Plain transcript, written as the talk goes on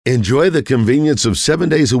Enjoy the convenience of 7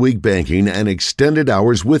 days a week banking and extended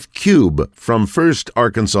hours with Cube from First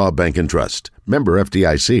Arkansas Bank and Trust. Member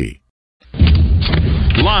FDIC.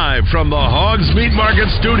 Live from the Hogs Meat Market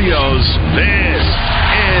Studios, this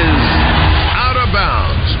is Out of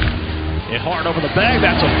Bounds. It hard over the bag.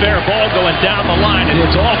 That's a fair ball going down the line, and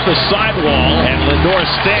it's off the sidewall. And Lindor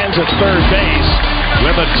stands at third base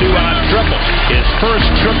with a 2-out triple. His first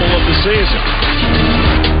triple of the season.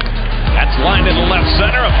 That's lined in the left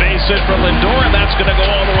center, a base hit for Lindor, and that's going to go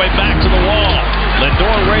all the way back to the wall.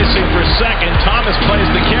 Lindor racing for second. Thomas plays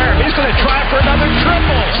the carry. He's going to try for another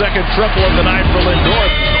triple. Second triple of the night for Lindor.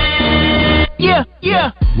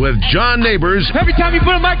 Yeah. With John Neighbors. Every time you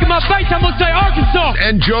put a mic in my face, I'm going to say Arkansas.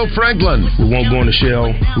 And Joe Franklin. We won't go into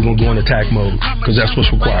shell. We're going to go into attack mode because that's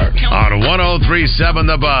what's required. On 103.7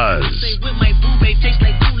 The Buzz. With my boo-babe, tastes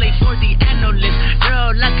like Kool-Aid for the analyst.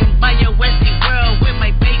 Girl, I can buy your Westie world with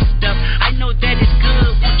my base stuff. I know that it's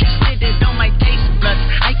good. Won't you sit it on my taste buds?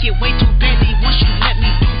 I get way too busy once you let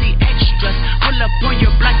me do the extras. Pull up on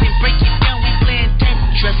your block and break it down. We playing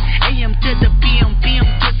Tetris. AM to the PM, PM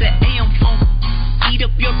to the AM phone. Eat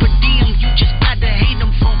up your per diem. You just gotta hate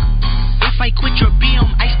them phone. If I quit your BM,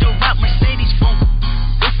 I still rock Mercedes phone.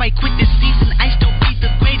 If I quit this season, I still be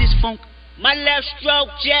the greatest funk. My left stroke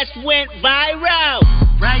just went viral.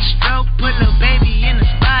 Right stroke put a baby in a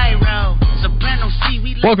spiral. Soprano C,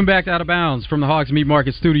 we Welcome back to Out of Bounds from the Hogs Meat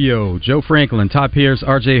Market Studio. Joe Franklin, Todd Pierce,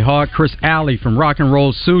 RJ Hawk, Chris Alley from Rock and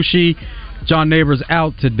Roll Sushi. John Neighbors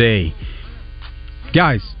out today.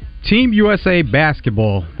 Guys, Team USA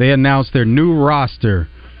Basketball, they announced their new roster.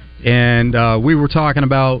 And we were talking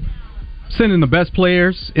about sending the best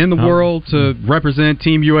players in the world to represent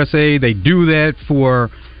Team USA. They do that for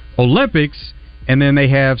Olympics, and then they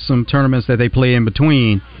have some tournaments that they play in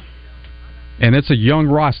between. And it's a young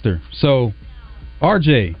roster. So,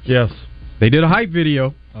 RJ. Yes. They did a hype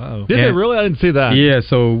video. Uh-oh. Did they really? I didn't see that. Yeah,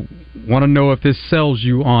 so want to know if this sells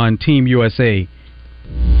you on Team USA.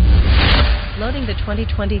 Loading the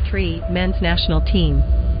 2023 men's national team.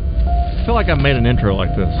 I feel like I made an intro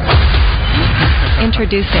like this.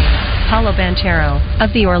 Introducing Paulo Banchero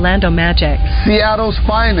of the Orlando Magic. Seattle's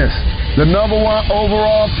finest, the #1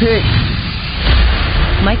 overall pick.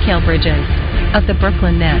 Mikal Bridges of the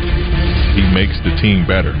Brooklyn Nets. He makes the team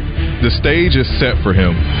better. The stage is set for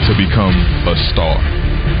him to become a star.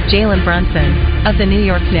 Jalen Brunson of the New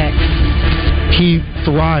York Knicks. He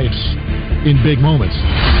thrives in big moments.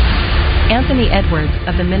 Anthony Edwards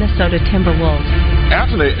of the Minnesota Timberwolves.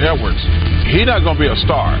 Anthony Edwards, he's not going to be a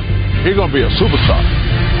star. He's going to be a superstar.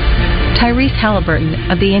 Tyrese Halliburton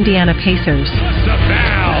of the Indiana Pacers. The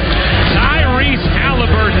foul. Tyrese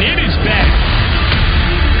Halliburton in his bag.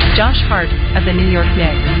 Josh Hart of the New York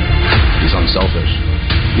Knicks. He's unselfish.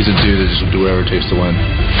 He's a dude that just will do whatever it takes to win.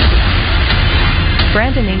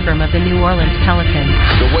 Brandon Ingram of the New Orleans Pelicans.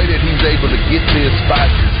 The way that he's able to get to his spot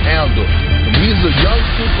is handled. He's a young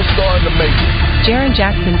superstar in the making. Jaren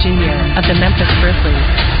Jackson Jr. of the Memphis Grizzlies.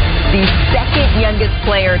 The second youngest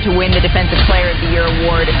player to win the Defensive Player of the Year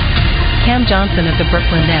award. Cam Johnson of the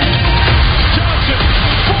Brooklyn Nets. Johnson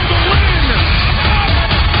for the win!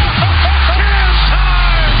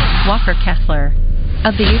 Walker Kessler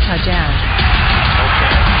of the Utah Jazz.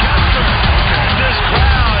 This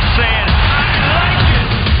crowd saying, I like it!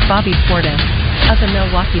 Bobby Portis of the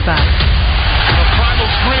Milwaukee Bucks. The primal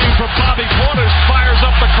scream from Bobby Portis fires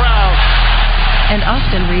up the crowd. And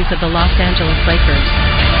Austin Reeves of the Los Angeles Lakers.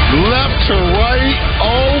 Left to right,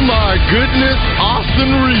 oh my goodness,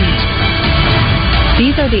 Austin Reeves.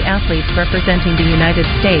 These are the athletes representing the United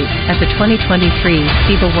States at the 2023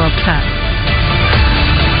 FIBA World Cup.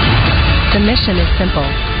 The mission is simple.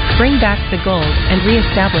 Bring back the gold and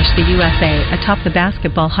reestablish the USA atop the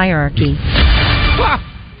basketball hierarchy.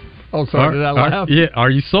 Oh, sorry, did I laugh? Yeah, are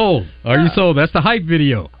you sold? Are you sold? That's the hype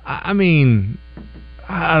video. I mean,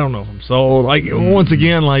 I don't know if I'm sold. Like, once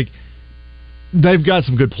again, like, they've got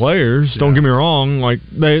some good players. Don't get me wrong. Like,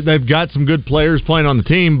 they've got some good players playing on the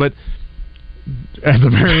team, but at the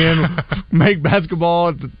very end, make basketball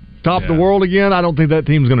at the top of the world again, I don't think that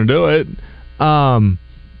team's going to do it.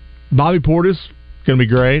 Bobby Portis, going to be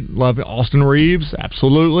great. Love it. Austin Reeves,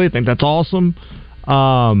 absolutely. I think that's awesome.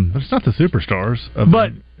 But it's not the superstars.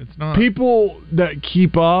 But it's not. People that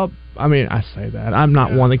keep up, I mean, I say that. I'm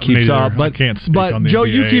not one that keeps up. But, I can't speak on the Joe,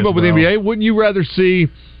 NBA you keep up with the NBA. Wouldn't you rather see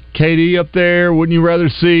KD up there? Wouldn't you rather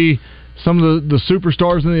see some of the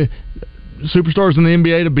superstars in the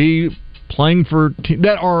NBA to be playing for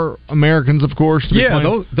that are Americans, of course?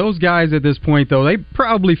 Yeah, those guys at this point, though, they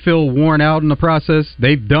probably feel worn out in the process.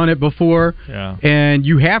 They've done it before, and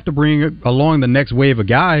you have to bring along the next wave of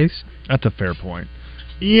guys. That's a fair point.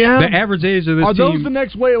 Yeah. The average age of this Are team... those the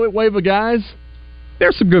next wave of guys?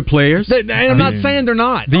 There's some good players. I'm not saying they're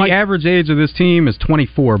not. The average age of this team is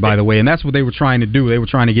 24, by the way, and that's what they were trying to do. They were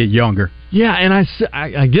trying to get younger. Yeah, and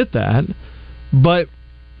I get that, but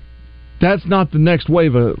that's not the next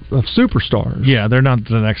wave of superstars. Yeah, they're not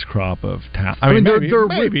the next crop of talent. I mean,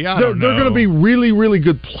 maybe. I don't know. They're going to be really, really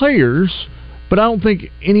good players, but I don't think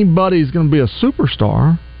anybody's going to be a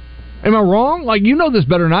superstar. Am I wrong? Like, you know this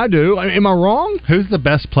better than I do. Am I wrong? Who's the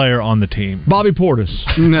best player on the team? Bobby Portis.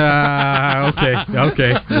 Nah, okay.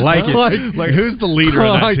 Like it. Like who's the leader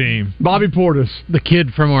of that team? Bobby Portis. The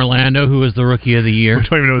kid from Orlando who was the Rookie of the Year. I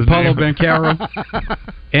don't even know his Paulo name. Banchero.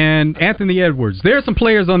 And Anthony Edwards. There are some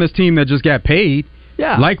players on this team that just got paid.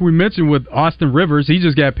 Yeah. Like we mentioned with Austin Rivers, he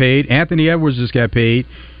just got paid. Anthony Edwards just got paid.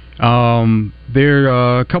 There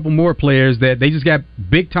are a couple more players that they just got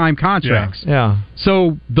big-time contracts. Yeah.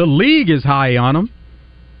 So the league is high on them.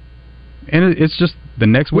 And it's just the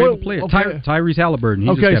next wave of players. Okay. Tyrese Halliburton, he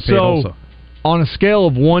just got paid also. On a scale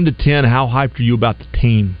of 1 to 10, how hyped are you about the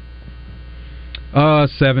team?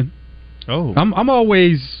 7. Oh. I'm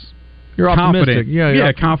always You're confident. optimistic.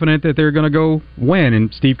 Yeah, confident that they're going to go win.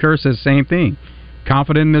 And Steve Kerr says the same thing.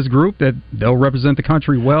 Confident in this group that they'll represent the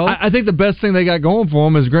country well. I think the best thing they got going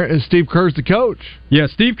for them is Steve Kerr's the coach. Yeah,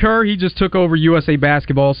 Steve Kerr, he just took over USA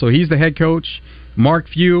Basketball, so he's the head coach. Mark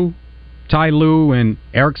Few, Ty Lue, and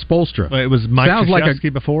Eric Spoelstra. Wait, it was Mike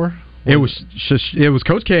Krzyzewski before? It was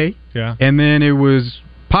Coach K. Yeah. And then it was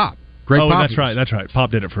Pop. Greg Popovich. That's right.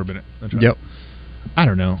 Pop did it for a minute. That's right. Yep. I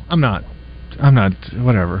don't know. I'm not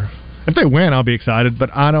whatever. If they win, I'll be excited,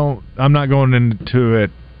 but I'm not going into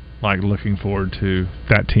it like looking forward to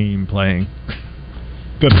that team playing.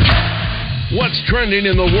 Good. What's trending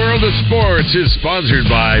in the world of sports is sponsored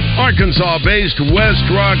by Arkansas-based West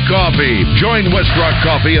Rock Coffee. Join West Rock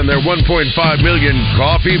Coffee and their 1.5 million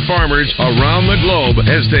coffee farmers around the globe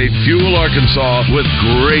as they fuel Arkansas with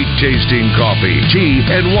great tasting coffee, tea,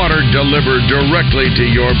 and water delivered directly to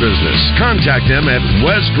your business. Contact them at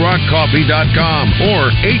westrockcoffee.com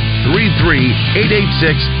or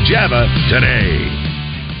 833-886-JAVA today.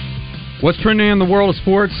 What's trending in the world of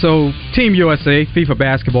sports? So, Team USA, FIFA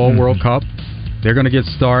Basketball World Cup, they're going to get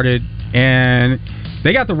started. And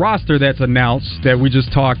they got the roster that's announced that we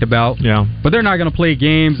just talked about. Yeah. But they're not going to play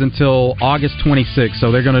games until August 26th.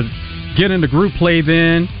 So, they're going to get into group play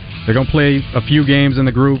then. They're going to play a few games in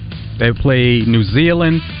the group. They play New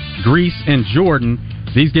Zealand, Greece, and Jordan.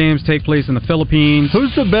 These games take place in the Philippines.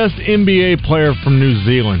 Who's the best NBA player from New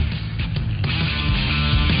Zealand?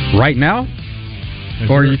 Right now?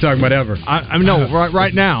 Or are you talking about ever? I mean, no,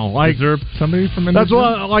 right now. Like, is there somebody from New That's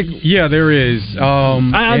Zealand? what like. Yeah, there is.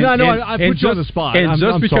 I put you on the spot. And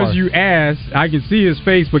just because sorry. you asked, I can see his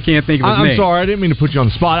face but can't think of his name. I'm sorry, I didn't mean to put you on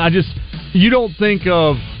the spot. You don't think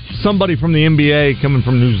of somebody from the NBA coming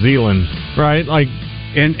from New Zealand, right? Like,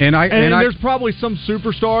 and there's probably some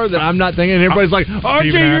superstar that I'm not thinking. And everybody's like,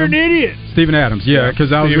 "RJ, you're an idiot." Steven Adams, yeah,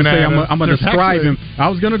 because I was going to say I'm going to describe him. I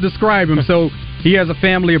was going to describe him. So he has a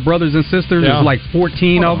family of brothers and sisters. Yeah. There's like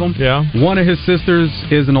 14 of them. Yeah. One of his sisters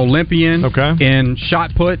is an Olympian. In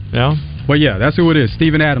shot put. Yeah. But yeah, that's who it is.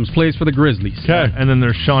 Steven Adams plays for the Grizzlies. Okay. And then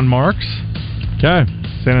there's Sean Marks. Okay.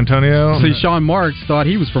 San Antonio. See, Sean Marks thought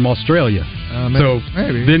he was from Australia.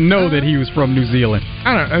 Maybe. Didn't know that he was from New Zealand.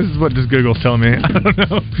 I don't know. This is what just Google's telling me. I don't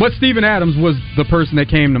know. But Steven Adams was the person that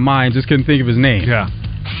came to mind. Just couldn't think of his name. Yeah.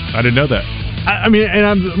 I didn't know that. I mean, and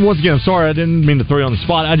I'm sorry, I didn't mean to throw you on the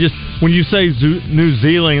spot. When you say New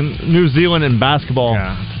Zealand and basketball,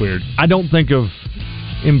 yeah, it's weird. I don't think of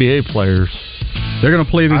NBA players. They're going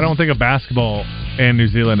to play this. I don't think of basketball and New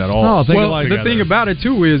Zealand at all. No, the thing about it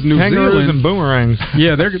too is New Kangaroos Zealand and boomerangs.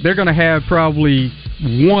 Yeah, they're going to have probably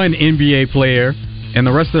one NBA player, and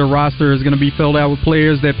the rest of their roster is going to be filled out with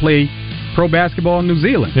players that play pro basketball in New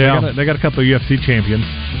Zealand. Yeah, they got a couple of UFC champions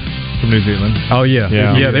from New Zealand. Oh yeah,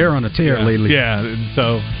 they're on a tear lately. Yeah,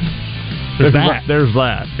 so there's that.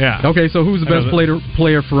 Yeah. Okay, so who's the best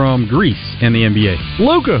player from Greece in the NBA?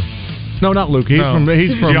 Luka. No, not Luka. He's from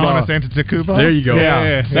Giannis Antetokounmpo. There you go.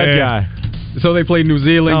 Yeah, that guy. So they play New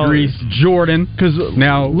Zealand, Greece, Jordan. Because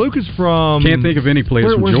now Luka's from. Can't think of any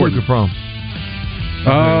players from Where's Jordan. Luka from?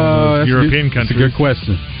 European countries. That's a good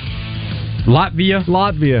question. Latvia.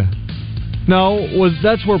 No,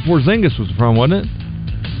 that's where Porzingis was from, wasn't it?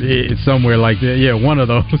 It's somewhere like that. Yeah, one of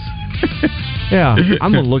those. Yeah,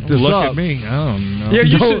 I'm gonna look this up. Look at me. I don't know. Yeah,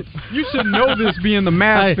 you should know this being the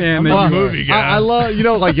Mavs fan. I'm a movie guy. I love,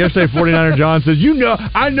 like yesterday, 49er John says,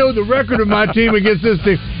 I know the record of my team against this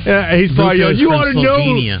team. He's probably yelling, you ought to know.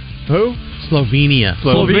 Slovenia. Who? Slovenia.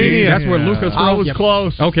 That's where Luka's from? I was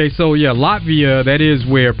close. Okay, so yeah, Latvia, that is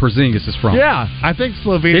where Porzingis is from. Yeah, I think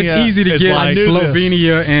Slovenia. It's easy to get like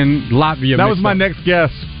Slovenia and Latvia. That was my next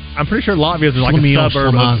guess. I'm pretty sure Latvia is like a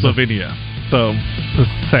suburb of Slovenia. So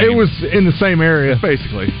it was in the same area,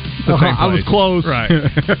 basically. I was close. Right.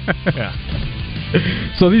 Yeah.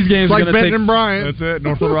 So these games it's are like going to take... Benton and Bryant. That's it.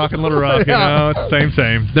 North Little Rock and Little Rock. You know, it's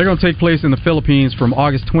same. They're going to take place in the Philippines from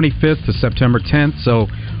August 25th to September 10th. So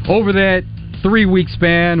over that 3-week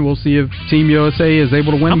span, we'll see if Team USA is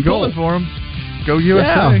able to win I'm gold. pulling for them. Go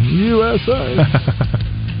USA. Yeah, USA.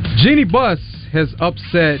 Jeannie Buss has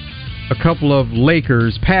upset a couple of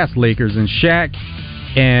past Lakers, in Shaq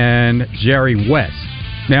and Jerry West.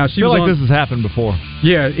 Now, I feel like this has happened before.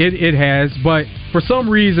 Yeah, it has, but for some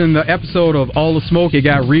reason, the episode of All the Smoke, it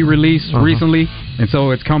got re-released recently, and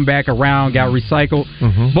so it's come back around, got recycled.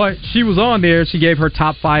 But she was on there. She gave her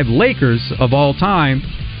top 5 Lakers of all time.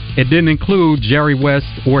 It didn't include Jerry West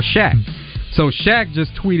or Shaq. So Shaq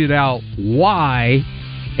just tweeted out why,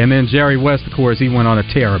 and then Jerry West, of course, he went on a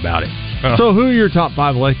tear about it. So who are your top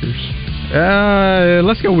 5 Lakers?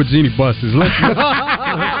 Let's go with Jeannie Buss's.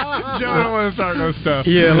 I don't want to start no stuff.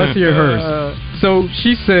 Yeah, let's hear hers. So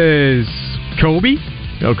she says Kobe.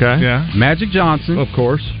 Okay. Yeah. Magic Johnson. Of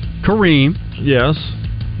course. Kareem. Yes.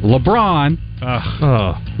 LeBron.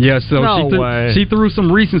 Yeah, so she threw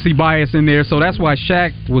some recency bias in there, so that's why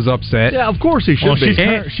Shaq was upset. Yeah, of course he should be.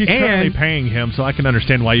 She's currently paying him, so I can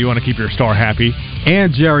understand why you want to keep your star happy.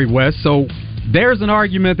 And Jerry West, so there's an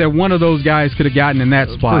argument that one of those guys could have gotten in that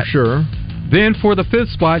spot. For sure. Then for the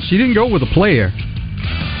 5th spot, she didn't go with a player.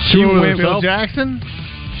 She went with Phil Jackson?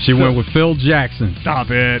 She went with Phil Jackson. Stop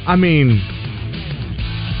it. I mean...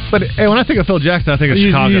 But when I think of Phil Jackson, I think of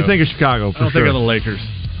Chicago. You think of Chicago, for I don't think of the Lakers.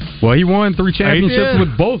 Well, he won 3 championships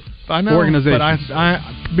with both organizations.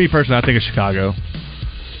 But me personally, I think of Chicago.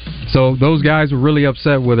 So those guys were really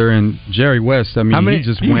upset with her, and Jerry West, I mean, he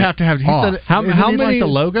just went You have to have... He said, how many like the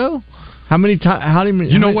logo? How many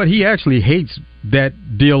times? You know what? He actually hates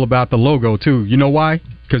that deal about the logo too. You know why?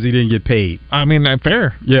 Because he didn't get paid. I mean,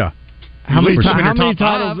 fair. Yeah. How many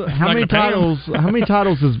titles? How many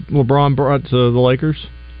titles has LeBron brought to the Lakers?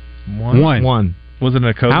 One. Wasn't it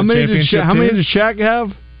a COVID championship? How many did Shaq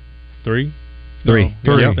have? 3. No, 3.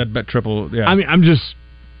 Yeah, that bet triple. Yeah. I mean,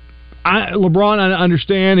 LeBron. I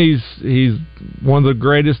understand he's one of the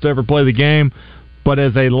greatest to ever play the game, but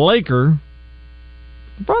as a Laker,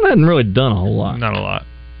 LeBron hadn't really done a whole lot. Not a lot.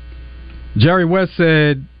 Jerry West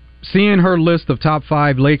said, seeing her list of top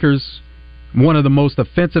 5 Lakers, one of the most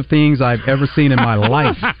offensive things I've ever seen in my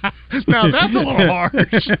life. Now, that's a little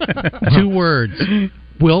harsh. 2 words.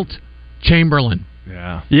 Wilt Chamberlain.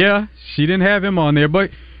 Yeah. Yeah, she didn't have him on there,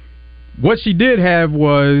 but what she did have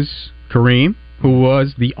was Kareem, who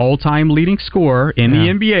was the all-time leading scorer in the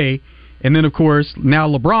NBA, and then, of course, now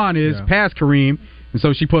LeBron is past Kareem, and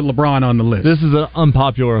so she put LeBron on the list. This is an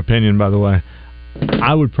unpopular opinion, by the way.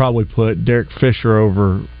 I would probably put Derek Fisher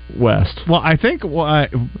over West. Well, I think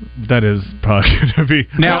that is probably going to be...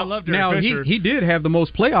 Now he did have the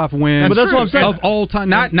most playoff wins but that's what I'm saying. of all time.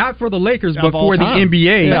 Not for the Lakers, Of but all for the time.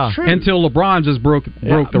 NBA until LeBron just broke the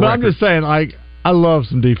record. I'm just saying, I love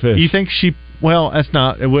some D-Fish. You think she... Well, that's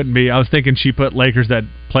not... It wouldn't be. I was thinking she put Lakers that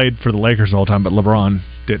played for the Lakers all the time, but LeBron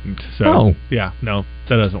didn't. So, yeah, no,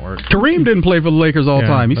 that doesn't work. Kareem didn't play for the Lakers all the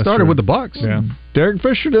time. He started with the Bucks. Yeah. Derek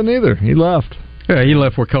Fisher didn't either. He left. Yeah, he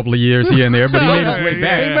left for a couple of years here and there, but he made his way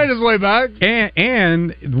back. He made his way back.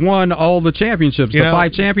 And won all the championships, the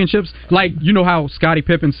 5 championships. Like, you know how Scottie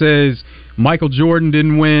Pippen says Michael Jordan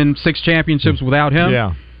didn't win 6 championships without him?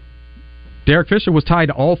 Yeah. Derek Fisher was tied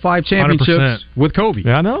to all 5 championships 100%. with Kobe.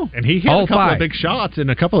 Yeah, I know. And he hit all a couple 5. of big shots in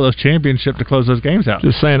a couple of those championships to close those games out.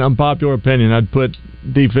 Just saying, unpopular opinion. I'd put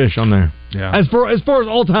D-Fish on there. Yeah. As far as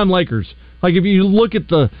all-time Lakers, like if you look at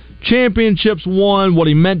the championships won, what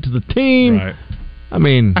he meant to the team. Right. I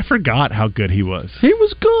mean, I forgot how good he was. He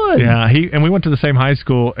was good. Yeah, and we went to the same high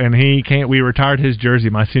school, and we retired his jersey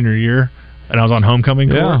my senior year, and I was on homecoming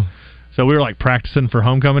court. Yeah. So we were like practicing for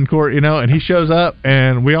homecoming court, and he shows up,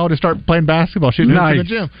 and we all just start playing basketball, shooting hoops in the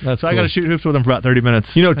gym. That's so cool. I got to shoot hoops with him for about 30 minutes.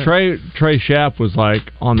 You know, Trey Schaap was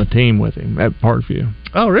like on the team with him at Parkview.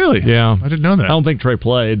 Oh, really? Yeah. I didn't know that. I don't think Trey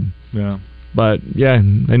played. Yeah. But, yeah,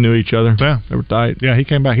 they knew each other. Yeah. They were tight. Yeah, he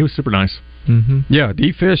came back. He was super nice. Mm-hmm. Yeah,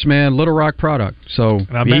 D-Fish, man, Little Rock product. So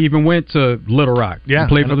he even went to Little Rock. Yeah.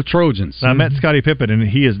 Played for the Trojans. I met Scottie Pippen, and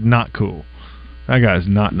he is not cool. That guy is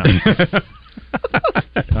not nice.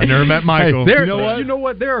 I never met Michael. Hey, you know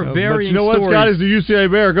what? There are varying stories. Scott is the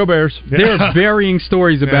UCLA Bear. Go Bears. There are varying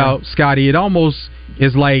stories about Scottie. It almost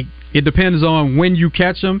is like it depends on when you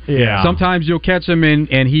catch him. Yeah. Sometimes you'll catch him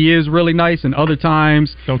and he is really nice, and other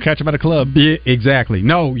times don't catch him at a club. Yeah, exactly.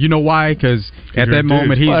 No, you know why? Because at that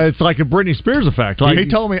moment it's like a Britney Spears effect. Like he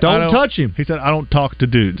told me, don't touch him. He said, "I don't talk to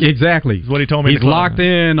dudes." Exactly. That's what he told me. He's locked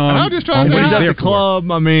in on. I'm just trying to when he's at the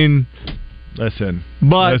club. I mean. Listen,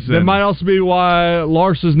 that might also be why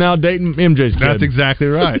Lars is now dating MJ's kid. That's exactly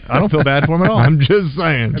right. I don't feel bad for him at all. I'm just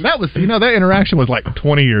saying. And that was, that interaction was like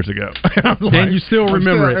 20 years ago. And you still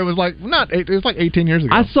remember it. It was like it was like 18 years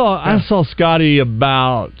ago. I saw Scotty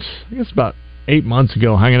about 8 months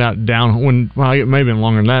ago, hanging out down it may have been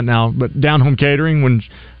longer than that now, but Down Home Catering when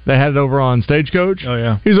they had it over on Stagecoach. Oh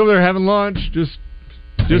yeah, he's over there having lunch, just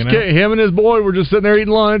him and his boy were just sitting there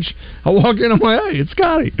eating lunch. I walk in, I'm like, hey, it's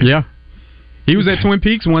Scotty. Yeah. He was at Twin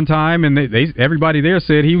Peaks one time, and everybody there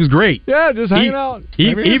said he was great. Yeah, just hanging out.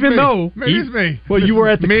 Even though maybe it's me. Well, you were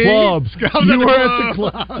at the club.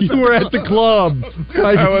 You were at the club.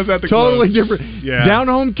 Like, I was at the totally club. different. Yeah. Down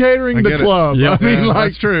Home Catering, the club. Yep. I mean,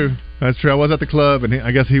 that's true. That's true. I was at the club, and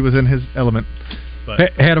I guess he was in his element.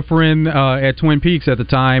 But. Had a friend at Twin Peaks at the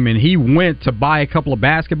time, and he went to buy a couple of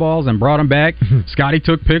basketballs and brought them back. Scotty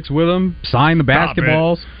took pics with him, signed the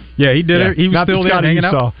basketballs. Yeah, he did it. He was not still the there hanging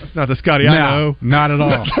out. Not the Scotty I know. Not at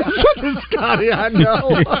all. The Scotty I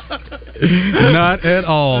know. Not at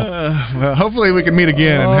all. Well, hopefully we can meet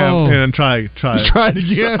again and try it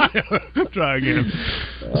again. Try again.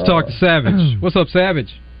 Let's talk to Savage. What's up,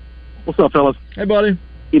 Savage? What's up, fellas? Hey, buddy.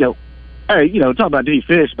 Talk about D.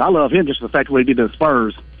 Fish, but I love him just for the fact of what he did to the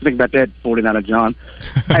Spurs. Think about that, 49er John.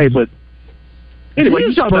 Hey, but anyway,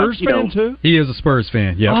 you talk about fan too? He is a Spurs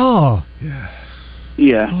fan. Yeah. Oh, yeah.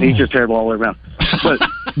 Yeah, he's just terrible all the way around. But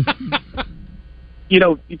you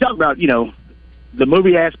talk about the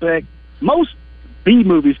movie aspect. Most B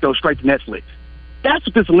movies go straight to Netflix. That's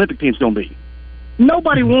what this Olympic team's going to be.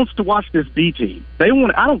 Nobody wants to watch this B team. They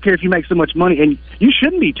want. I don't care if you make so much money, and you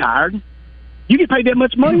shouldn't be tired. You get paid that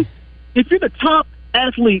much money. If you're the top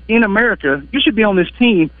athlete in America, you should be on this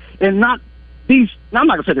team and not these. I'm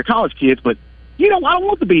not going to say they're college kids, but I don't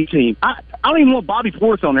want the B team. I don't even want Bobby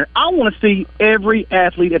Portis on there. I want to see every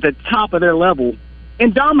athlete at the top of their level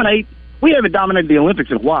and dominate. We haven't dominated the Olympics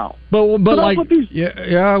in a while. But like,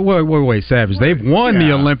 wait, Savage. They've won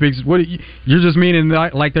the Olympics. What you're just meaning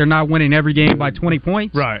like they're not winning every game by 20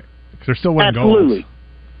 points? Right. Because they're still winning Absolutely. goals.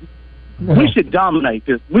 We should dominate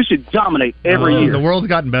this. We should dominate every year. The world's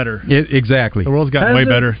gotten better. Exactly. The world's gotten way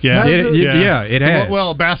better. Yeah. It has.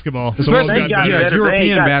 Well, basketball. Especially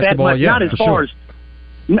European basketball.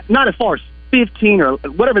 Not as far as 15 or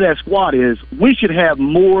whatever that squad is. We should have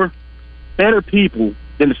more better people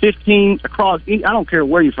than the 15 across. I don't care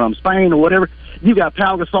where you're from, Spain or whatever. You got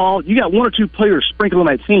Pau Gasol. You got one or two players sprinkled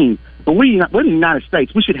on that team. But we're in the United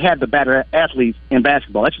States. We should have the better athletes in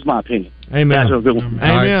basketball. That's just my opinion. Amen. That's a good one.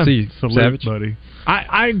 Amen. Savage, buddy.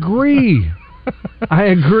 I agree. I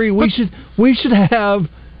agree. We should have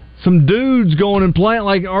some dudes going and playing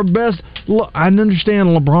like our best. I understand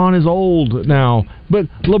LeBron is old now, but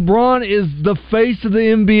LeBron is the face of the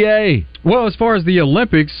NBA. Well, as far as the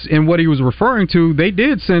Olympics and what he was referring to, they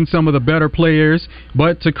did send some of the better players,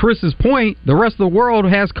 but to Chris's point, the rest of the world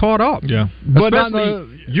has caught up. Yeah. But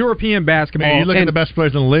especially European basketball. Hey, you look at the best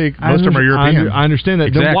players in the league, most of them are European. I understand that.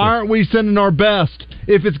 Exactly. Then why aren't we sending our best?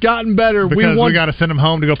 If it's gotten better, because we got to send them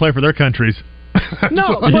home to go play for their countries.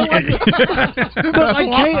 No, but like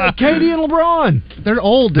Katie and LeBron, they're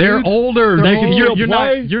old. Dude. They're older. You're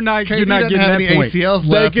not getting that point. ACLs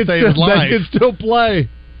left to save his life. They can still play.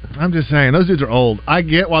 I'm just saying those dudes are old. I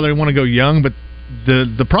get why they want to go young, but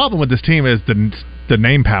the problem with this team is the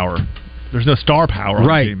name power. There's no star power on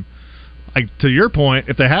the team. Like to your point,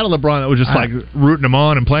 if they had a LeBron that was just like rooting them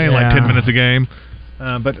on and playing like 10 minutes a game.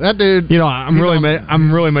 But that dude, I'm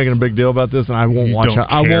really making a big deal about this, and I won't watch.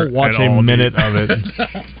 I won't watch a minute of it.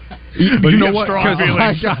 But you know what?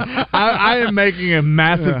 I am making a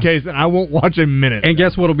massive case, and I won't watch a minute. And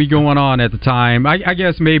guess what'll be going on at the time? I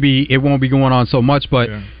guess maybe it won't be going on so much, but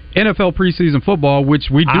NFL preseason football, which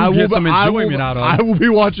we do get some enjoyment out of. I will be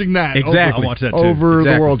watching that. Exactly. I'll watch that too. Over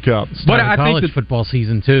the World Cup. But I think the football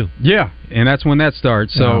season too. Yeah, and that's when that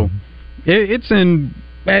starts. So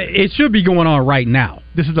it should be going on right now.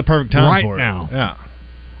 This is the perfect time for it. Right now. Yeah.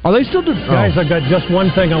 Are they still Guys, I've got just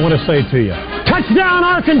one thing I want to say to you. Touchdown,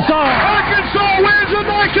 Arkansas! Arkansas wins the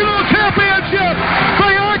national championship!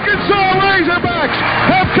 The Arkansas Razorbacks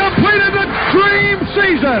have completed the dream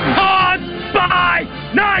season! by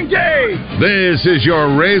 90. This is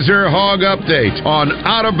your Razor Hog Update on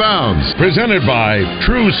Out of Bounds, presented by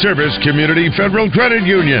True Service Community Federal Credit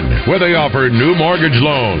Union, where they offer new mortgage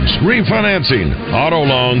loans, refinancing, auto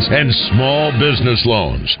loans, and small business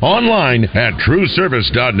loans. Online at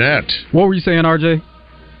trueservice.net. What were you saying, RJ?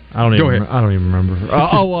 I don't even remember.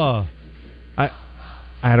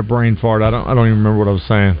 I had a brain fart. I don't even remember what I was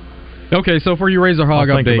saying. Okay, so for your Razor Hog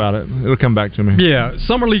I'll update. think about it. It'll come back to me. Yeah,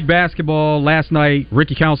 Summer League basketball last night.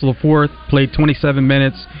 Ricky Council IV played 27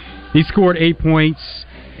 minutes. He scored 8 points,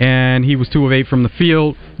 and he was 2 of 8 from the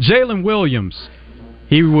field. Jalen Williams,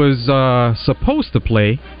 he was supposed to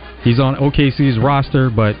play. He's on OKC's roster,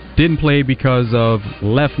 but didn't play because of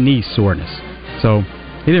left knee soreness. So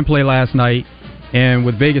he didn't play last night. And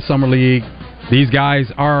with Vegas Summer League, these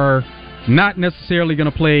guys are not necessarily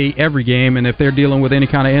going to play every game, and if they're dealing with any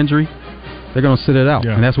kind of injury, they're going to sit it out.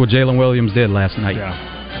 Yeah. And that's what Jalen Williams did last night. Yeah.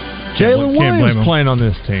 Jalen Williams playing on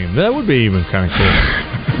this team. That would be even kind of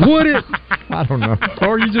cool. Would it? I don't know.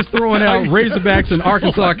 Or are you just throwing out Razorbacks and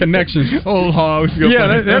Arkansas connections? Old Hogs.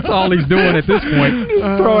 Yeah, that's all he's doing at this point.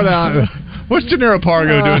 Throw it out. What's Jannero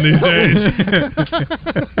Pargo doing these days?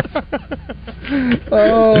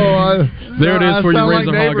 There it is for your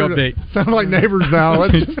Razor Hog update. Sound like neighbors now.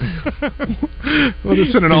 We'll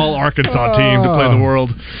just send an all Arkansas team to play the world.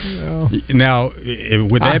 Now,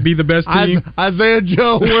 would that be the best team? Isaiah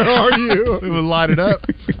Joe, where are you? We would light it up.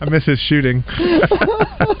 I miss his shooting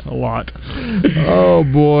a lot. Oh,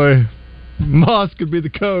 boy. Moss could be the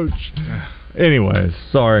coach. Anyways,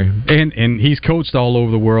 sorry. And he's coached all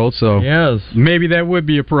over the world, so yes, maybe that would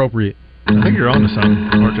be appropriate. I think you're on to something,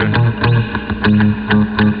 RJ.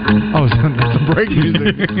 Oh, that's some break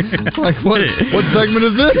music. Like, what segment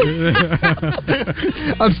is this?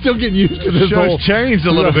 I'm still getting used to this. Show's changed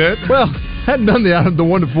a little bit. Well, hadn't done the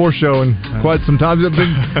 1 to 4 show in quite some time.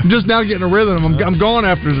 I'm just now getting a rhythm. I'm gone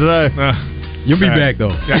after today. You'll be back,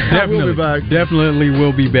 though. Definitely. We'll be back. Definitely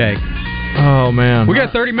will be back. Oh, man. We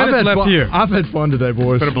got 30 minutes left here. I've had fun today,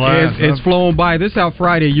 boys. Been a blast. It's flown by. This is how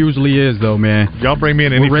Friday usually is, though, man. Y'all bring me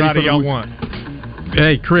in any Friday y'all want.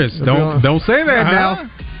 Hey, Chris, don't say that now.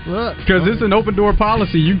 Because it's an open door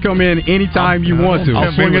policy. You can come in anytime you want to.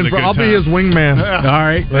 I'll be his wingman. All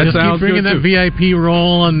right. That just sounds keep bringing good that VIP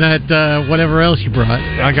roll and that whatever else you brought.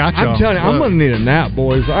 I got you. I'm telling you, I'm going to need a nap,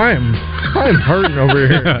 boys. I am hurting over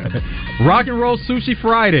here. Rock and Roll Sushi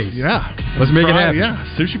Fridays. Yeah. Let's make it happen. Yeah,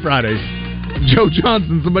 Sushi Fridays. Joe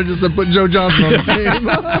Johnson. Somebody just said put Joe Johnson on the team.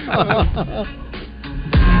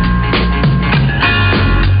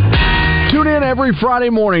 Tune in every Friday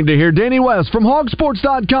morning to hear Danny West from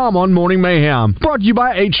hogsports.com on Morning Mayhem. Brought to you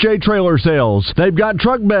by HJ Trailer Sales. They've got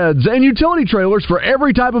truck beds and utility trailers for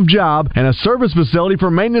every type of job and a service facility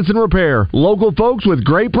for maintenance and repair. Local folks with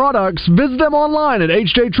great products. Visit them online at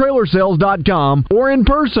hjtrailersales.com or in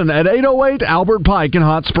person at 808 Albert Pike in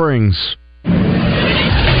Hot Springs.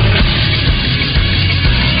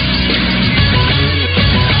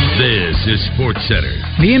 This is SportsCenter.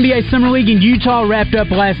 The NBA Summer League in Utah wrapped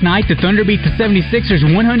up last night. The Thunder beat the 76ers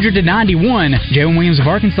 100-91. Jalen Williams of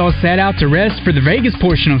Arkansas sat out to rest for the Vegas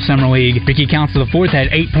portion of Summer League. Ricky Council IV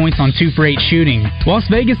had 8 points on 2 for 8 shooting. Las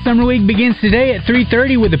Vegas Summer League begins today at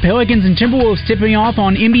 3:30 with the Pelicans and Timberwolves tipping off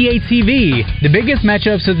on NBA TV. The biggest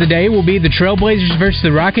matchups of the day will be the Trailblazers versus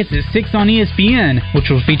the Rockets at 6 on ESPN,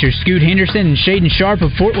 which will feature Scoot Henderson and Shaedon Sharpe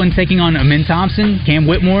of Portland taking on Amen Thompson, Cam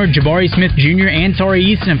Whitmore, Jabari Smith Jr., and Tari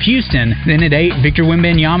Easton of Houston. Then at 8, Victor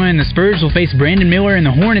Wembanyama and the Spurs will face Brandon Miller and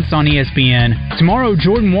the Hornets on ESPN. Tomorrow,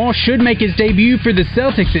 Jordan Wall should make his debut for the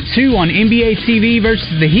Celtics at 2 on NBA TV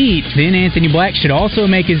versus the Heat. Then Anthony Black should also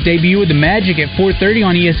make his debut with the Magic at 4:30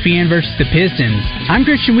 on ESPN versus the Pistons. I'm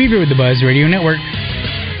Christian Weaver with the Buzz Radio Network.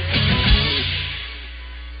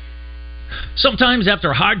 Sometimes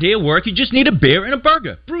after a hard day of work, you just need a beer and a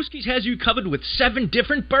burger. Brewski's has you covered with 7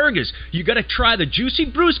 different burgers. You gotta try the Juicy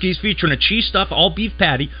Brewskis featuring a cheese-stuffed all-beef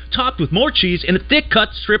patty topped with more cheese and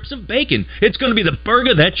thick-cut strips of bacon. It's gonna be the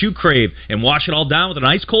burger that you crave. And wash it all down with an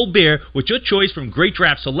ice-cold beer with your choice from great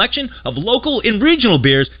draft selection of local and regional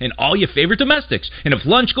beers and all your favorite domestics. And if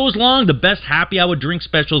lunch goes long, the best happy hour drink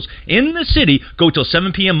specials in the city go till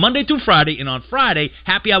 7 p.m. Monday through Friday, and on Friday,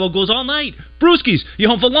 happy hour goes all night. Brewski's, you're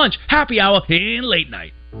home for lunch, happy hour, and late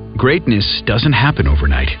night. Greatness doesn't happen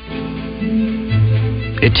overnight.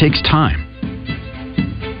 It takes time,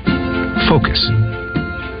 focus,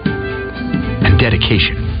 and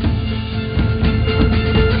dedication.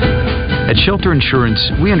 At Shelter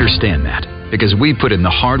Insurance, we understand that because we put in the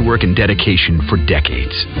hard work and dedication for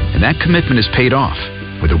decades, and that commitment is paid off.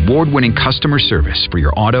 with award-winning customer service for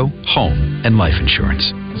your auto, home, and life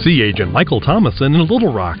insurance. See Agent Michael Thomason in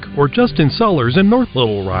Little Rock or Justin Sellers in North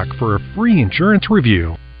Little Rock for a free insurance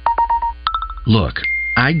review. Look,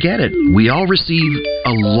 I get it. We all receive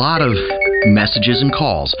a lot of messages and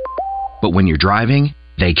calls. But when you're driving,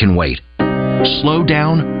 they can wait. Slow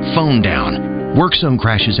down, phone down. Work zone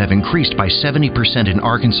crashes have increased by 70% in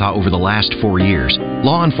Arkansas over the last 4 years.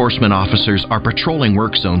 Law enforcement officers are patrolling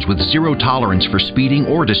work zones with zero tolerance for speeding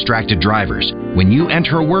or distracted drivers. When you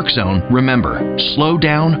enter a work zone, remember, slow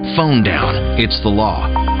down, phone down. It's the law.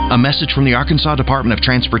 A message from the Arkansas Department of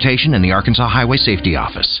Transportation and the Arkansas Highway Safety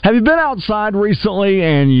Office. Have you been outside recently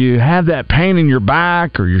and you have that pain in your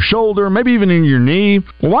back or your shoulder, maybe even in your knee?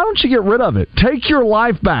 Well, why don't you get rid of it? Take your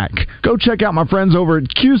life back. Go check out my friends over at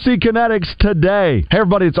QC Kinetics today. Hey,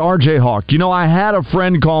 everybody, it's RJ Hawk. You know, I had a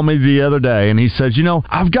friend call me the other day, and he says, you know,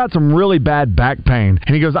 I've got some really bad back pain.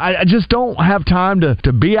 And he goes, I just don't have time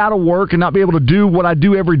to be out of work and not be able to do what I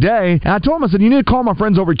do every day. And I told him, I said, you need to call my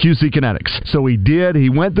friends over at QC Kinetics. So he did.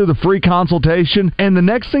 He went through the free consultation, and the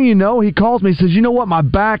next thing you know, he calls me and says, you know what, my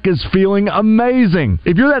back is feeling amazing.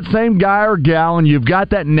 If you're that same guy or gal and you've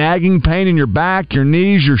got that nagging pain in your back, your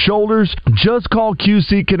knees, your shoulders, just call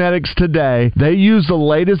QC Kinetics today. They use the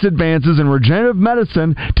latest advances in regenerative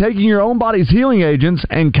medicine, taking your own body's healing agents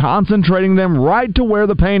and concentrating them right to where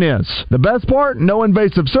the pain is. The best part, no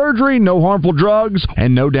invasive surgery, no harmful drugs,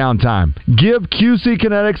 and no downtime. Give QC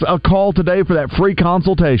Kinetics a call today for that free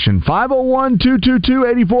consultation.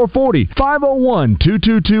 501-222-8440.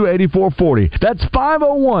 501-222-8440. That's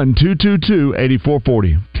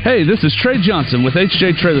 501-222-8440. Hey, this is Trey Johnson with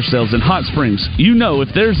HJ Trailer Sales in Hot Springs. You know, if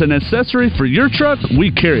there's an accessory for your truck, we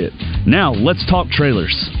carry it. Now, let's talk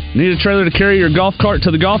trailers. Need a trailer to carry your golf cart to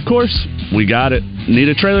the golf course? We got it. Need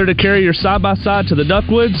a trailer to carry your side-by-side to the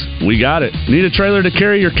Duckwoods? We got it. Need a trailer to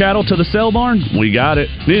carry your cattle to the sale barn? We got it.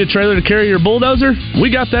 Need a trailer to carry your bulldozer?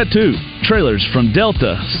 We got that too. Trailers from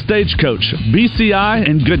Delta, Stagecoach, BCI,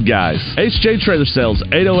 and Good Guys. HJ Trailer Sales,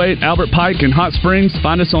 808 Albert Pike in Hot Springs.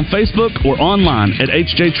 Find us on Facebook or online at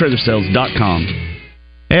hjtrailersales.com.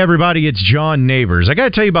 Hey everybody, it's John Neighbors. I got to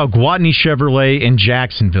tell you about Gwatney Chevrolet in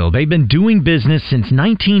Jacksonville. They've been doing business since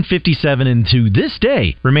 1957 and to this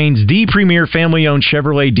day remains the premier family-owned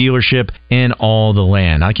Chevrolet dealership in all the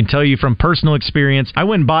land. I can tell you from personal experience, I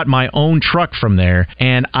went and bought my own truck from there,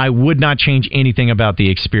 and I would not change anything about the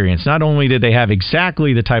experience. Not only did they have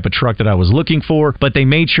exactly the type of truck that I was looking for, but they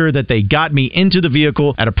made sure that they got me into the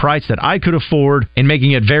vehicle at a price that I could afford and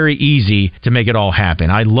making it very easy to make it all happen.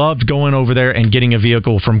 I loved going over there and getting a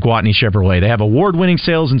vehicle from Gwatney Chevrolet. They have award-winning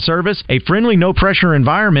sales and service, a friendly, no-pressure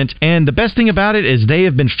environment, and the best thing about it is they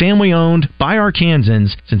have been family-owned by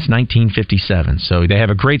Arkansans since 1957. So they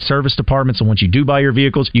have a great service department, so once you do buy your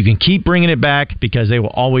vehicles, you can keep bringing it back because they will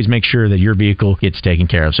always make sure that your vehicle gets taken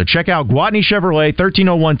care of. So check out Gwatney Chevrolet,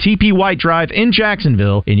 1301 TP White Drive in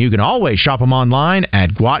Jacksonville, and you can always shop them online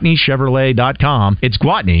at GwatneyChevrolet.com. It's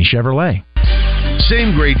Gwatney Chevrolet.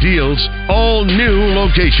 Same great deals, all new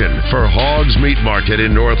location for Hogs Meat Market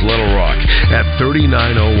in North Little Rock at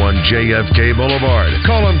 3901 JFK Boulevard.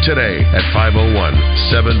 Call them today at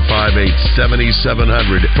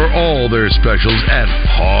 501-758-7700 for all their specials at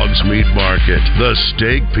Hogs Meat Market, the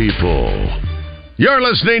steak people. You're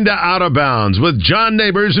listening to Out of Bounds with John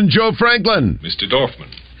Neighbors and Joe Franklin. Mr. Dorfman.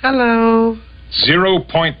 Hello.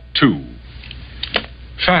 0.2.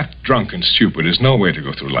 Fat, drunk, and stupid is no way to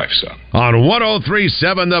go through life, son. On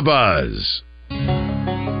 103.7 The Buzz.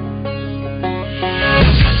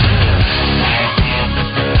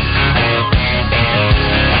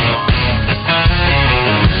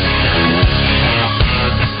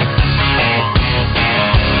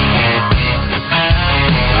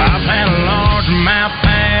 I've had a large mouth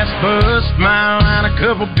pass, bust smile, and a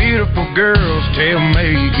couple beautiful girls tell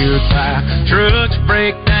me goodbye. Trucks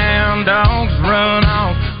break down, dogs run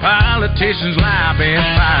off, politicians lie, been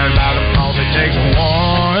fired by the boss. It takes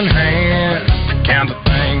one hand to count the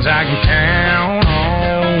things I can count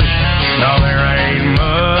on. No, there ain't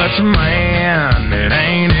much man that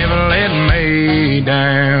ain't ever let me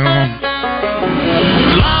down.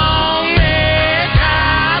 Long neck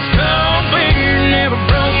eyes, cold beer, never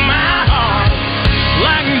broke my heart.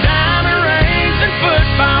 Like diamond rings and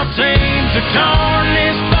football teams are torn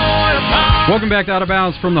this boy apart. Welcome back to Out of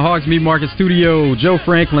Bounds from the Hogs Meat Market Studio. Joe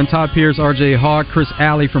Franklin, Todd Pierce, RJ Hawk, Chris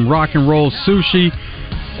Alley from Rock and Roll Sushi.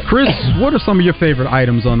 Chris, what are some of your favorite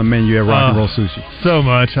items on the menu at Rock and Roll Sushi? So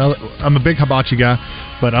much. I'm a big hibachi guy,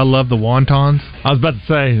 but I love the wontons. I was about to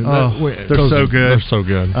say, they're so good. They're so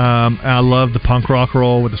good. I love the punk rock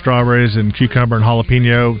roll with the strawberries and cucumber and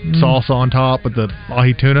jalapeno salsa on top with the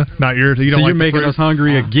ahi tuna. Not yours. You don't so like you're making us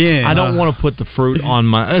hungry again. I don't want to put the fruit on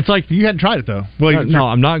my. It's like you hadn't tried it though. Well, no,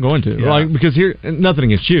 I'm not going to. Yeah. Like because here,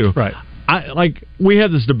 nothing against you. Right. We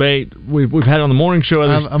had this debate we've had on the morning show.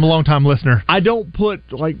 I'm a long time listener. I don't put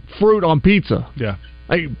fruit on pizza. Yeah.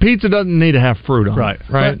 Pizza doesn't need to have fruit on it. Right.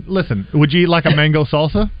 But listen, would you eat like a mango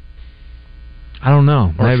salsa? I don't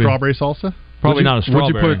know. Or maybe. a strawberry salsa? Probably not a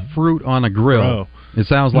strawberry. Would you put fruit on a grill? Bro. It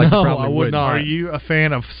sounds like you probably I would not. Are you a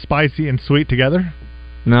fan of spicy and sweet together?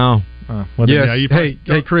 No. Yes.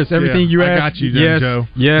 Hey, Chris, everything you asked. I got you, then, Joe.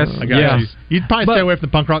 Yes. I got you. You'd probably stay away from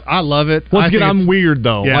the punk rock. I love it. Once again, I'm weird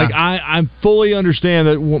though. Yeah. I fully understand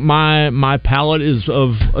that my palate is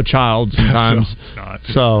of a child sometimes.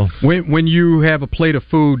 So when you have a plate of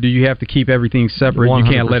food, do you have to keep everything separate? You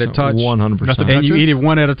can't let it touch. 100%. And you eat it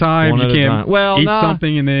one at a time. You can't eat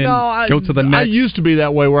something and then go to the next. I used to be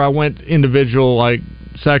that way where I went individual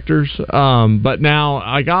sectors, but now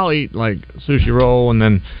I'll eat sushi roll and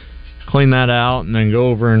then clean that out and then go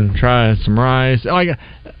over and try some rice.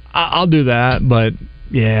 I'll do that, but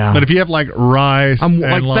yeah. But if you have rice and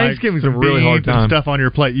Thanksgiving's some a really hard time. and stuff on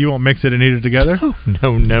your plate, you won't mix it and eat it together?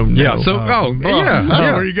 No. Yeah. So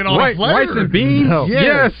where you get all the flavor? Rice and beans. No.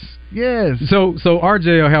 Yes. So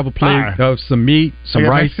RJ will have a plate of some meat, some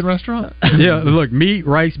rice. Mexican restaurant? Yeah. Look, meat,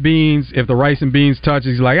 rice, beans. If the rice and beans touch,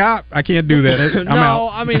 he's like, I can't do that. I'm out.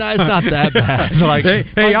 I mean it's not that bad.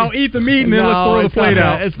 Hey, I'll eat the meat and then let's throw the plate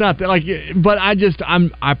out. It's not that but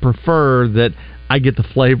I prefer that I get the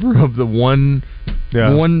flavor of the one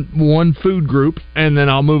food group, and then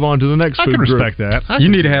I'll move on to the next food group. I can respect that. You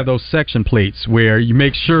need to have those section plates where you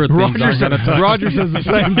make sure things aren't going to touch. Roger says the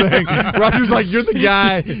same thing. Roger's like, you're the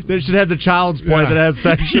guy that should have the child's plate that has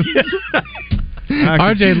sections.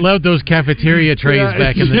 RJ loved those cafeteria trays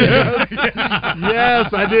back in the day.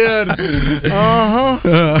 Yes, I did.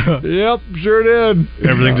 Yep, sure did.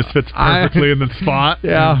 Everything just fits perfectly in the spot.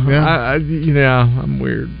 Yeah. I'm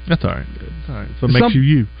weird. That's all right. So it makes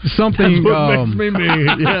you. Something. That's what makes me.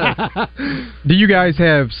 Yeah. Do you guys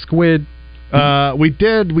have squid? We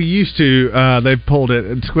did. We used to. They've pulled it.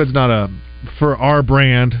 And squid's not for our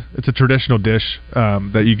brand. It's a traditional dish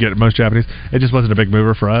that you get at most Japanese. It just wasn't a big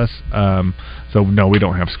mover for us. So no, we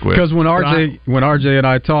don't have squid. Because when RJ and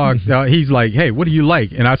I talked, he's like, "Hey, what do you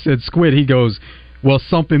like?" And I said squid. He goes, well,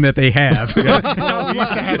 something that they have. We used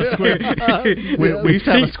to have a squid. We used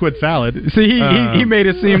to have a squid salad. See, he made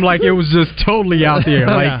it seem like it was just totally out there,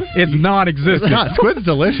 it's non-existent. Squid's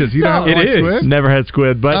delicious. You know, it is. Squid? Never had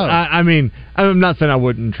squid, but I mean, I'm not saying I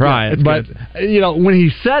wouldn't try it, but when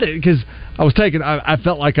he said it, because I was I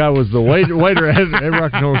felt like I was the waiter at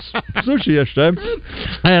Rock and Roll Sushi yesterday,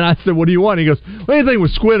 and I said, "What do you want?" He goes, "Well, anything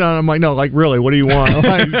with squid on it." I'm like, "No, really, what do you want?"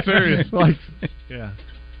 I'm like, serious? Yeah.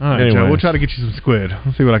 All right, anyway. Joe, we'll try to get you some squid.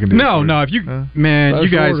 I'll see what I can do. No, if you you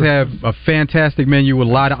guys have a fantastic menu with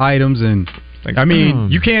a lot of items, and I mean,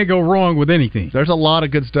 you can't go wrong with anything. There's a lot of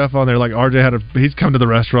good stuff on there. Like RJ he's come to the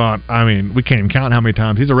restaurant. I mean, we can't even count how many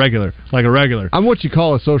times. He's a regular. I'm what you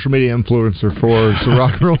call a social media influencer for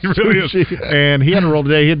Rock and Roll Sushi. And he had a roll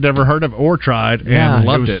today he had never heard of or tried, and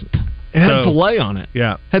loved it. It had filet on it.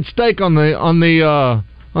 Yeah, had steak on the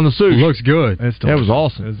sushi. Looks good. It was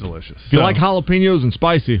awesome. It's delicious. If you like jalapenos and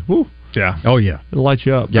spicy, woo. Yeah. Oh, yeah. It'll light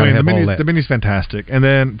you up. Yeah, the menu's fantastic. And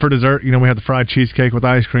then for dessert, we have the fried cheesecake with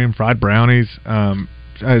ice cream, fried brownies.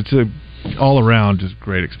 It's all around just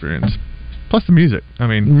great experience. Plus the music. I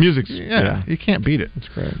mean, music's you can't beat it. It's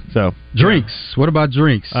great. So drinks. What about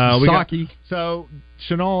drinks? Sake. So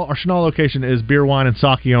our Chenal location is beer, wine, and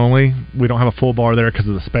sake only. We don't have a full bar there because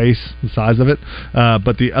of the space, the size of it.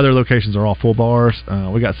 But the other locations are all full bars.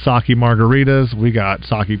 We got sake margaritas. We got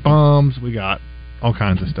sake bombs. We got all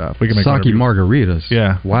kinds of stuff. We can make sake margaritas.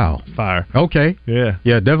 Yeah. Wow. Fire. Okay. Yeah.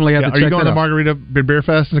 Yeah, definitely have to check that out. Are you going to Margarita Beer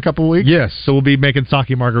Fest in a couple of weeks? Yes. So we'll be making sake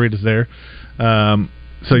margaritas there.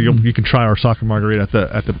 So you can try our sake margarita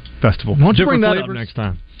at the festival. Why don't you bring that up next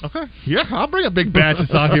time? Okay. Yeah, I'll bring a big batch of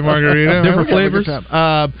sake margarita. Different flavors?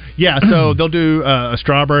 So they'll do a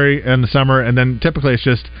strawberry in the summer, and then typically it's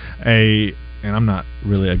just and I'm not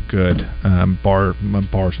really a good bar. My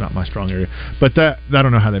bar's not my strong area, but I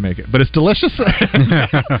don't know how they make it, but it's delicious. I don't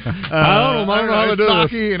know how they do it.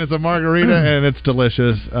 Sake, and it's a margarita, and it's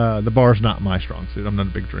delicious. The bar's not my strong suit. I'm not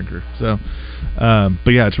a big drinker, so.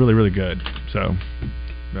 But yeah, it's really, really good. So.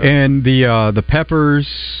 And the peppers,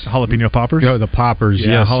 jalapeno poppers. Oh, the poppers,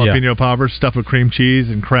 yes, jalapeno poppers stuffed with cream cheese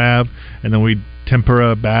and crab, and then we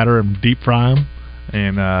tempura, batter, and deep fry them.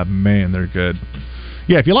 and man, they're good.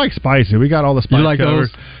 Yeah, if you like spicy, we got all the spice. You like covered.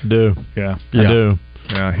 those? Yeah, I do.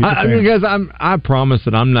 Yeah, I mean, guys, I promise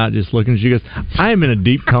that I'm not just looking at you guys. I am in a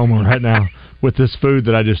deep coma right now with this food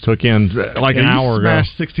that I just took in like an hour ago.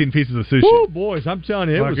 Smashed 16 pieces of sushi. Woo, boys, I'm telling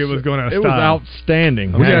you, it was going out of It style. was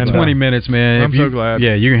outstanding. We got 20 minutes, man. I'm so glad.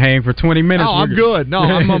 Yeah, you can hang for 20 minutes. Oh, I'm good. No,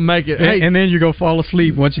 I'm gonna make it. Hey, and then you go fall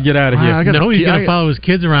asleep once you get out of here. No, he's going to follow his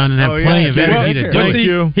kids around and have plenty of energy to do Thank it.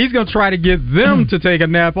 you. He's going to try to get them to take a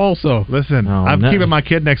nap also. Listen, I'm keeping my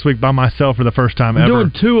kid next week by myself for the first time I'm ever.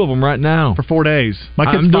 doing 2 of them right now For 4 days. My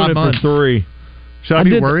kid's I'm 5 doing months. it for 3. Should I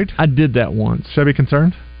be worried? I did that once. Should I be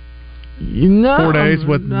concerned? No, 4 days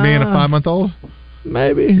with me and a 5-month-old?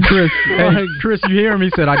 Maybe. Chris, Chris, you hear him?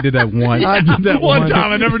 He said, I did that once. I did that one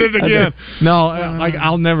time. I never did it again. No, like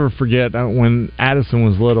I'll never forget when Addison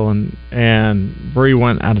was little and Bree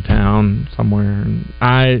went out of town somewhere, and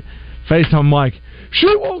I FaceTime like, she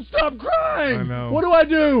won't stop crying. I know. What do I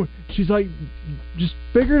do? She's like, just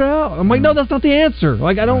figure it out. I'm like, no, that's not the answer.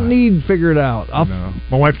 Like, I don't need figure it out. No.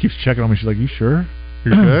 My wife keeps checking on me. She's like, you sure?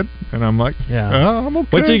 You're good? And I'm like, yeah. I'm okay.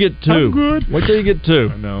 Wait till you get 2. I'm good. Wait till you get 2.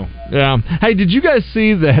 I know. Yeah. Hey, did you guys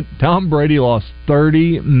see that Tom Brady lost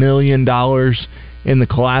 $30 million in the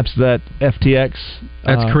collapse of that FTX?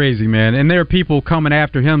 That's crazy, man. And there are people coming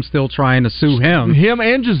after him still trying to sue him. Him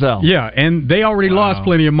and Giselle. Yeah, and they already lost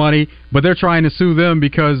plenty of money, but they're trying to sue them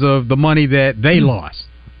because of the money that they lost.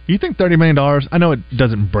 You think $30 million, I know it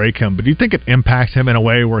doesn't break him, but do you think it impacts him in a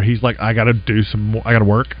way where he's like, I got to do some more, I got to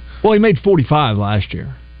work? Well, he made 45 last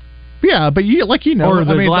year. Yeah, but or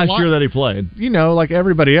the last year that he played. You know, like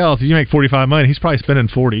everybody else, if you make $45 million, he's probably spending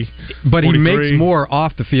 40. But 43. he makes more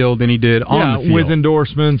off the field than he did on the field. With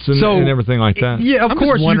endorsements and everything like that. Yeah, of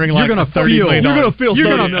course. You're going to feel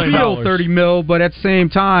 $30 million, but at the same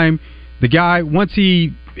time, the guy, once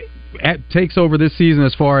he takes over this season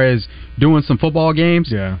as far as doing some football games,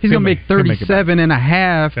 he's going to make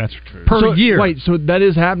 37.5 per year. Wait, so that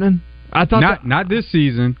is happening? I thought not this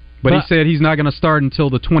season. But he said he's not going to start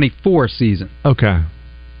until the 24 season. Okay.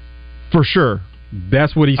 For sure.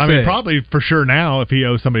 That's what he said. I mean, probably for sure now if he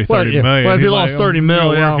owes somebody $30 million. Well, if he lost $30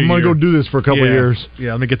 million, I'm going to go do this for a couple of years.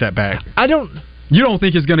 Yeah, let me get that back. You don't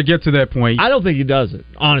think it's going to get to that point? I don't think he does it,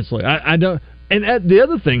 honestly. I don't. And the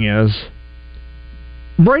other thing is,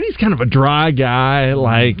 Brady's kind of a dry guy.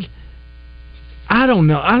 Like, I don't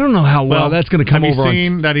know how well that's going to come over. Have you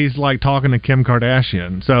seen that he's like talking to Kim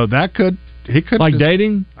Kardashian? So that could. He could like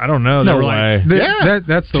dating? I don't know. No way.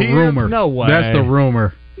 That's the rumor. No way. That's the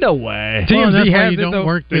rumor. No way. TMZ has you it. Don't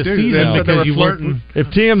work this season because you flirting. If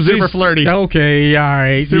TMZ super flirty. Okay, all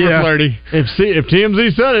right. Super flirty. If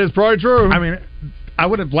TMZ said it, it's probably true. I mean, I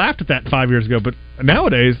would have laughed at that 5 years ago, but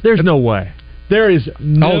nowadays there's no way. There is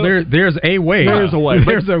no. There's a way. There's a way.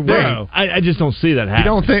 There's a way. I just don't see that happening.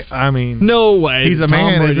 You don't think? I mean, no way. He's a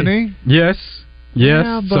man, isn't he? Yes.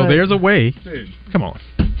 Yeah, so there's a way. Dude, come on.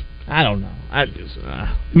 I don't know. I just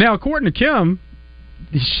now, according to Kim,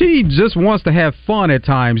 she just wants to have fun at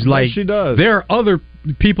times. Like she does. There are other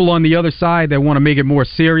people on the other side that want to make it more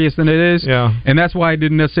serious than it is. Yeah. And that's why it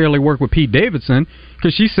didn't necessarily work with Pete Davidson,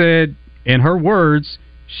 because she said, in her words,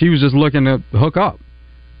 she was just looking to hook up.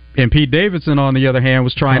 And Pete Davidson, on the other hand,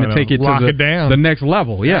 was trying to take it to the next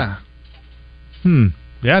level. Yeah.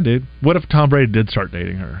 Yeah, dude. What if Tom Brady did start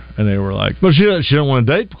dating her, and they were like, "Well, she don't want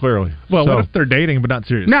to date, clearly." Well, what if they're dating but not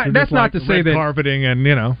serious? That's not to say that carpeting and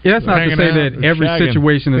that's not to say that every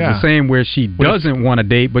situation is the same where she doesn't want to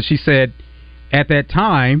date. But she said at that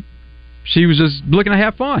time she was just looking to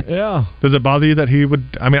have fun. Yeah. Does it bother you that he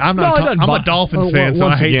would? I mean, I'm a Dolphins fan, so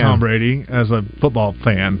I hate Tom Brady as a football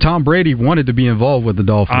fan. Tom Brady wanted to be involved with the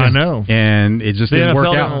Dolphins. I know, and it just didn't work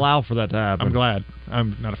out. Didn't allow for that to happen. I'm glad.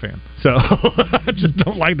 I'm not a fan, so I just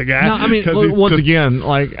don't like the guy. No, I mean, once again,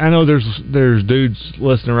 like I know there's dudes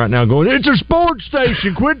listening right now going, "It's a sports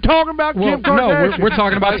station. Quit talking about Kim Kardashian." No, we're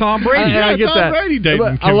talking about Tom Brady. I get Tom that. Brady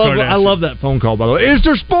dating Kim I love that phone call, by the way. It's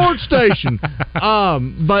their sports station.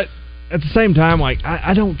 But at the same time, like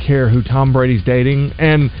I don't care who Tom Brady's dating,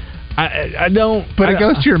 and I don't. But it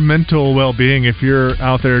goes to your mental well-being if you're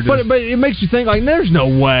out there. But it makes you think like there's no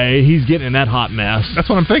way he's getting in that hot mess. That's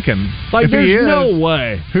what I'm thinking. Like if there's no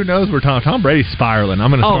way. Who knows where Tom Brady's spiraling? I'm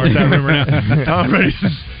going to start that rumor now. Tom Brady's.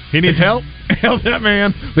 He needs help. Help that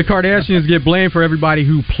man. The Kardashians get blamed for everybody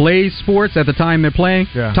who plays sports at the time they're playing.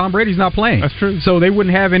 Yeah. Tom Brady's not playing. That's true. So they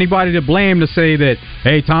wouldn't have anybody to blame to say that,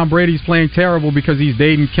 hey, Tom Brady's playing terrible because he's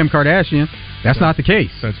dating Kim Kardashian. That's not the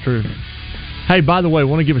case. That's true. Hey, by the way, I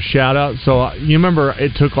want to give a shout out. So you remember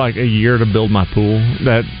it took like a year to build my pool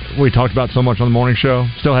that we talked about so much on the morning show?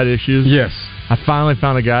 Still had issues? Yes. I finally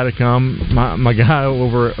found a guy to come. My guy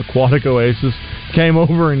over at Aquatic Oasis came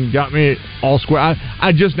over and got me all square.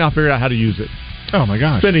 I just now figured out how to use it. Oh my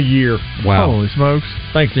gosh! It's been a year. Wow! Holy smokes!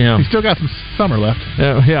 Thanks to him. He's still got some summer left.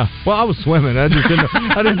 Yeah. Well, I was swimming. I just didn't.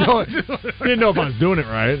 I didn't know if I was doing it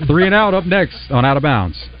right. 3 and Out up next on Out of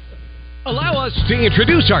Bounds. Allow us to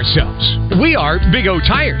introduce ourselves. We are Big O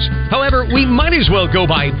Tires. However, we might as well go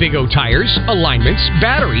by Big O Tires, alignments,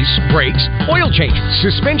 batteries, brakes, oil changes,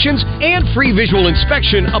 suspensions, and free visual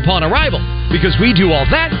inspection upon arrival, because we do all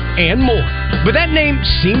that and more. But that name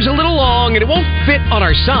seems a little long and it won't fit on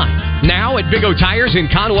our sign. Now at Big O Tires in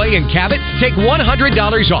Conway and Cabot, take $100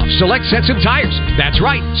 off select sets of tires. That's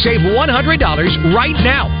right, save $100 right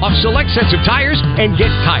now off select sets of tires and get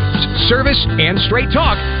tires, service, and straight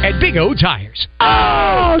talk at Big O Tires.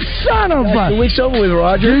 Oh, son of a... The week's over with,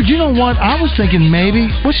 Roger. Dude, you know what? I was thinking maybe...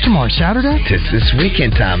 What's tomorrow, Saturday? It's this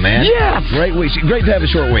weekend time, man. Yes! Great week. Great to have a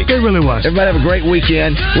short week. It really was. Everybody have a great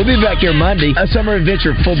weekend. We'll be back here Monday. A summer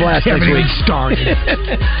adventure full blast next week. Started.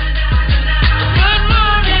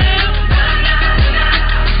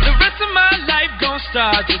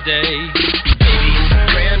 Start today. Baby, it's a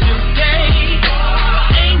brand new day.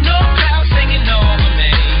 Ain't no clouds hanging over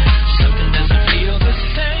me. Something doesn't feel the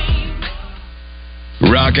same.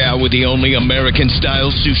 Rock out with the only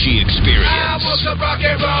American-style sushi experience. I want some rock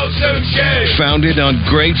and roll sushi. Founded on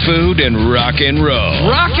great food and rock and roll.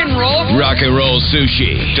 Rock and roll? Rock and roll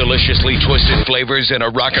sushi. Deliciously twisted flavors and a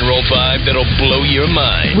rock and roll vibe that'll blow your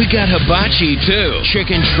mind. We got hibachi, too.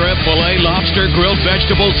 Chicken, shrimp, filet, lobster, grilled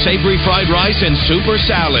vegetables, savory fried rice, and super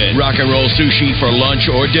salad. Rock and roll sushi for lunch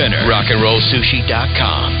or dinner.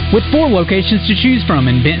 rockandrollsushi.com. With 4 locations to choose from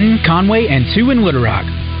in Benton, Conway, and 2 in Little Rock.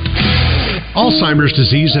 Alzheimer's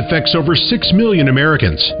disease affects over 6 million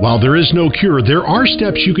Americans. While there is no cure, there are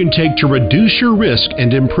steps you can take to reduce your risk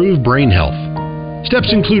and improve brain health.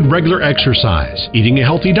 Steps include regular exercise, eating a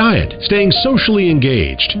healthy diet, staying socially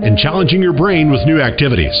engaged, and challenging your brain with new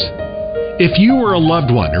activities. If you or a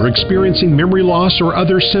loved one are experiencing memory loss or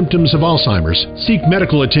other symptoms of Alzheimer's, seek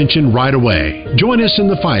medical attention right away. Join us in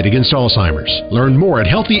the fight against Alzheimer's. Learn more at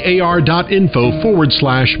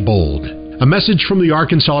healthyar.info/bold. A message from the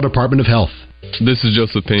Arkansas Department of Health. This is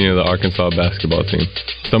Joseph Pena of the Arkansas basketball team.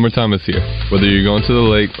 Summertime is here. Whether you're going to the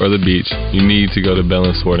lake or the beach, you need to go to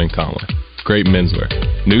Bell & Sword in Conway. Great menswear.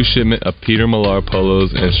 New shipment of Peter Millar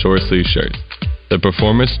polos and short sleeve shirts. The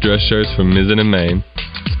performance dress shirts from Mizzen and Maine,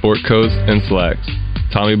 sport coats and slacks,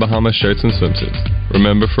 Tommy Bahama shirts and swimsuits.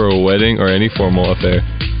 Remember, for a wedding or any formal affair,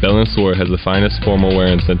 Bell & Sword has the finest formal wear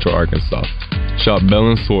in Central Arkansas. Shop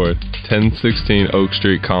Bell & Sword, 1016 Oak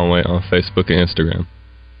Street, Conway on Facebook and Instagram.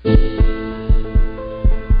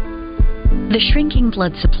 The shrinking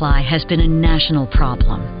blood supply has been a national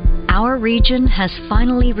problem. Our region has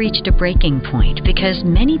finally reached a breaking point because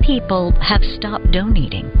many people have stopped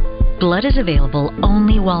donating. Blood is available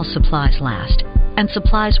only while supplies last, and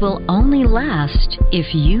supplies will only last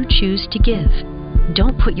if you choose to give.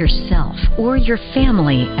 Don't put yourself or your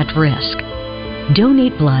family at risk.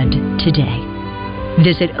 Donate blood today.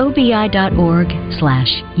 Visit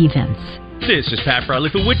obi.org/events. This is Pat Bradley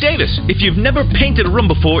for Wood Davis. If you've never painted a room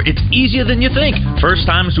before, it's easier than you think. First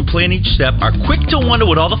timers who plan each step are quick to wonder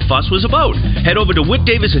what all the fuss was about. Head over to Wood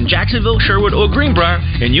Davis in Jacksonville, Sherwood, or Greenbrier,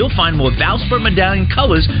 and you'll find more Valspar medallion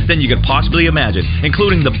colors than you could possibly imagine,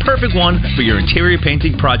 including the perfect one for your interior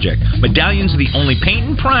painting project. Medallion's the only paint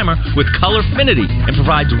and primer with color affinity and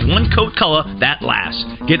provides one coat color that lasts.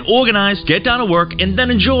 Get organized, get down to work, and then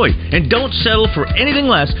enjoy. And don't settle for anything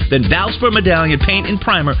less than Valspar medallion paint and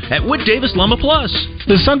primer at Wood Davis Lumber Plus.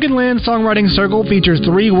 The Sunken Land Songwriting Circle features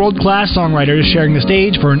 3 world-class songwriters sharing the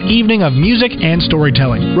stage for an evening of music and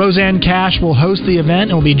storytelling. Roseanne Cash will host the event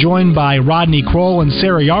and will be joined by Rodney Kroll and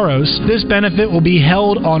Sarah Yaros. This benefit will be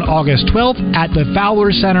held on August 12th at the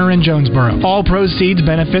Fowler Center in Jonesboro. All proceeds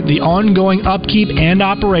benefit the ongoing upkeep and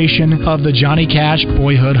operation of the Johnny Cash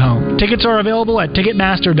Boyhood Home. Tickets are available at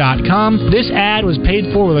Ticketmaster.com. This ad was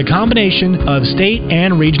paid for with a combination of state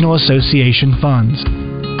and regional association funds.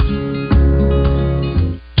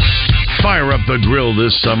 Fire up the grill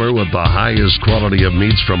this summer with the highest quality of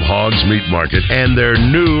meats from Hogs Meat Market and their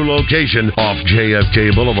new location off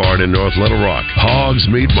JFK Boulevard in North Little Rock. Hogs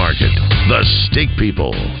Meat Market, the steak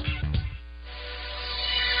people.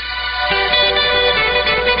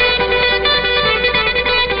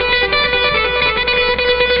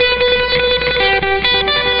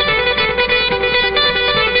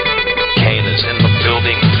 Kane is in the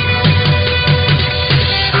building.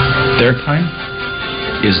 Their time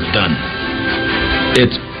is done.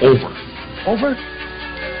 It's over. Over?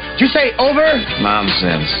 Did you say over?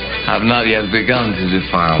 Nonsense. I've not yet begun to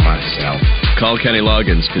defile myself. call Kenny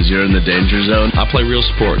Loggins because you're in the danger zone. I play real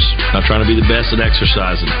sports. Not trying to be the best at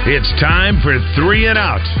exercising. It's time for 3 and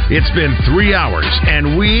Out. It's been 3 hours,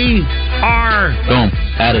 and we are... Boom.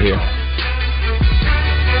 Out of here.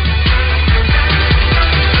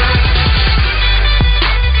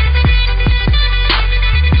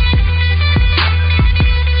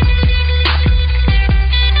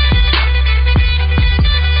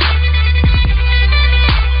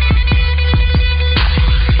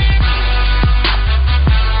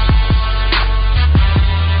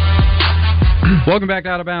 Welcome back to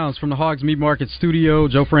Out of Bounds from the Hogs Meat Market Studio.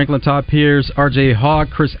 Joe Franklin, Todd Pierce, RJ Hogg,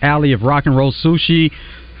 Chris Alley of Rock and Roll Sushi.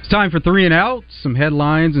 It's time for 3 and Out. Some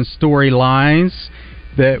headlines and storylines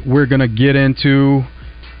that we're going to get into.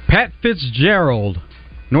 Pat Fitzgerald,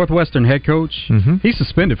 Northwestern head coach. He's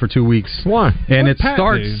suspended for 2 weeks. Why? And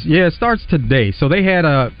What it starts today. So they had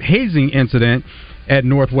a hazing incident at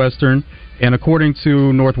Northwestern, and according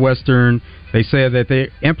to Northwestern, they said that they're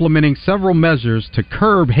implementing several measures to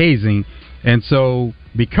curb hazing. And so,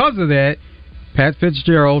 because of that, Pat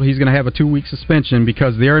Fitzgerald, he's going to have a 2-week suspension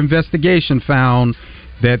because their investigation found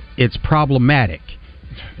that it's problematic.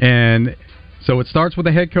 And so it starts with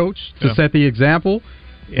the head coach to set the example.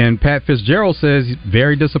 And Pat Fitzgerald says he's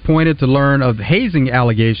very disappointed to learn of hazing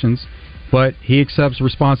allegations, but he accepts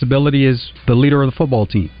responsibility as the leader of the football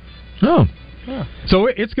team. Oh. Yeah. So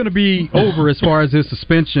it's going to be over as far as his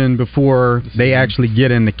suspension before they actually get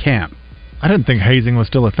into camp. I didn't think hazing was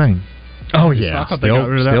still a thing. Oh, yeah. I thought they got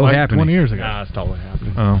rid of that like 20 years ago. Nah, it's totally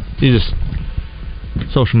happening. Oh. You just...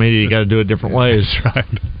 Social media, you got to do it different ways. That's right.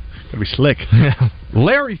 Got to be slick.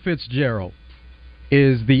 Larry Fitzgerald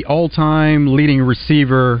is the all-time leading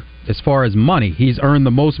receiver as far as money. He's earned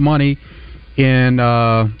the most money in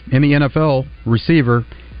the NFL receiver,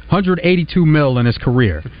 $182 million in his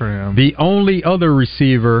career. Good for him. The only other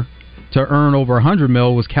receiver to earn over $100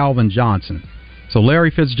 million was Calvin Johnson. So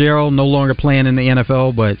Larry Fitzgerald no longer playing in the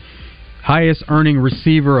NFL, but highest earning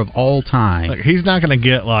receiver of all time. Like, he's not going to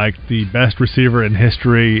get like the best receiver in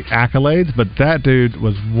history accolades, but that dude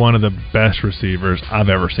was one of the best receivers I've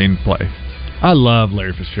ever seen play. I love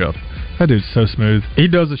Larry Fitzgerald. That dude's so smooth. He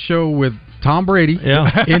does a show with Tom Brady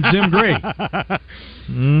and Jim Gray.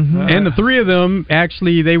 And the three of them,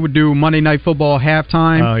 actually, they would do Monday Night Football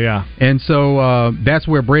halftime. Oh, yeah. And so that's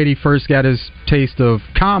where Brady first got his taste of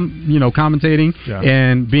commentating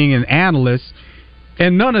and being an analyst.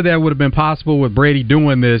 And none of that would have been possible with Brady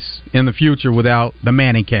doing this in the future without the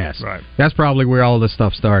Manning cast. Right. That's probably where all this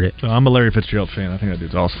stuff started. So I'm a Larry Fitzgerald fan. I think that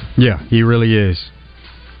dude's awesome. Yeah, he really is.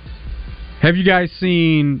 Have you guys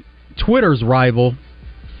seen Twitter's rival?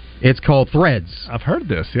 It's called Threads. I've heard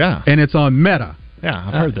this, yeah. And it's on Meta. Yeah,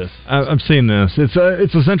 I've heard this. I've seen this.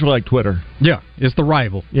 It's essentially like Twitter. Yeah, it's the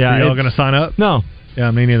rival. Yeah, y'all going to sign up? No. Yeah,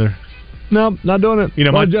 me neither. No, not doing it. You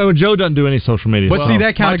know, Joe doesn't do any social media. But see,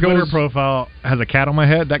 that kind of goes. My Twitter profile has a cat on my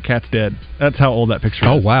head. That cat's dead. That's how old that picture is.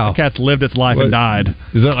 Oh, wow. The cat's lived its life and died.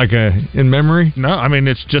 Is that like in memory? No, I mean,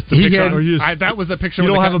 it's just the picture. That was the picture. You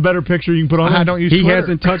don't have a better picture you can put on I it? don't use He Twitter.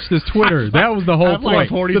 hasn't touched his Twitter. That was the whole point.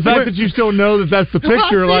 The fact that you still know that that's the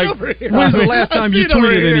picture, like... When's the last time you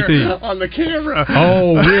tweeted anything? On the camera.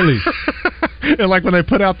 Oh, really? And like when they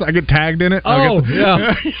put out, I get tagged in it.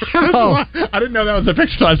 Yeah. I didn't know that was the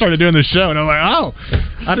picture until I started doing this show, and I'm like, oh,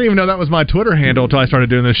 I didn't even know that was my Twitter handle until I started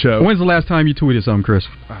doing this show. When's the last time you tweeted something, Chris?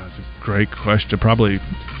 That's a great question. Probably,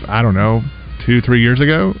 I don't know, 2-3 years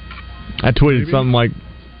ago. I tweeted something like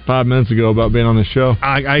 5 minutes ago about being on the show.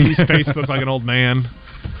 I use Facebook like an old man.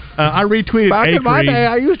 I retweeted Back in my day,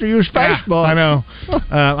 I used to use Facebook. I know.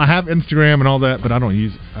 I have Instagram and all that, but I don't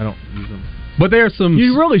use them. But there's some.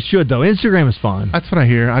 You really should though. Instagram is fun. That's what I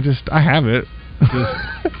hear. I have it.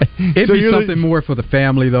 It'd be something more for the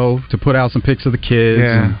family though, to put out some pics of the kids.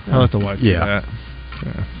 Yeah, I'll let the wife do that.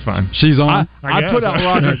 Yeah, it's fine. She's on. I put out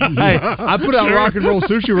rock and roll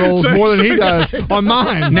sushi rolls more than he does on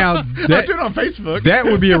mine. Now I do it on Facebook. That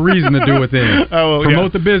would be a reason to do it then.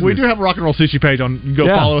 Promote the business. We do have a rock and roll sushi page on. You can go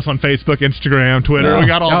follow us on Facebook, Instagram, Twitter. We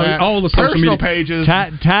got all that. All the social personal media pages.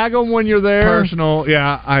 Tag them when you're there. Personal.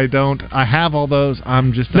 Yeah, I don't. I have all those.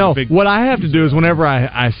 I'm just not a big. What I have to do is whenever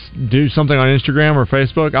I do something on Instagram or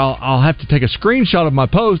Facebook, I'll have to take a screenshot of my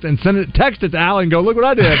post and text it to Al and go, look what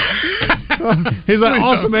I did. He's like,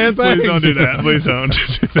 awesome, man. Thanks. Please don't do that. Please don't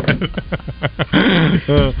do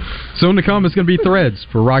that. Soon to come, it's going to be Threads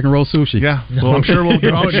for Rock and Roll Sushi. Yeah. Well, I'm sure Rock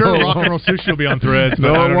and Roll Sushi will be on Threads,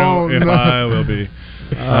 but I don't know if I will be.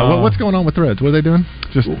 What's going on with Threads? What are they doing?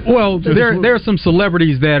 There are some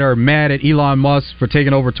celebrities that are mad at Elon Musk for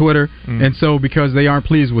taking over Twitter, and so because they aren't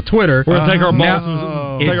pleased with Twitter, we're going to take our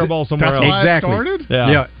Take our ball somewhere else. Exactly.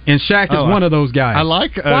 Yeah. Yeah. And Shaq is one of those guys. I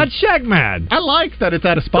like. Why's Shaq mad? I like that it's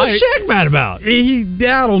out of spite. What's Shaq mad about?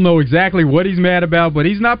 I don't know exactly what he's mad about, but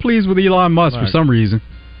he's not pleased with Elon Musk for some reason.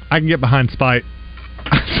 I can get behind spite.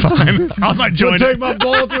 It's fine. I might join. Take my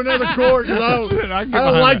ball to another court. I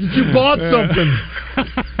don't like that you bought something.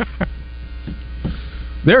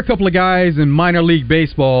 There are a couple of guys in minor league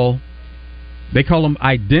baseball. They call them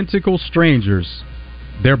identical strangers.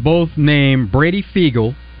 They're both named Brady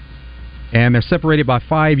Fiegel, and they're separated by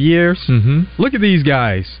 5 years. Mm-hmm. Look at these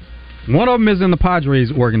guys. One of them is in the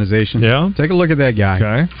Padres organization. Yeah. Take a look at that guy.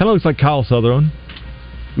 Okay. That looks like Kyle Sutherland.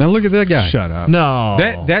 Now look at that guy. Shut up. No.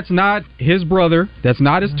 That's not his brother. That's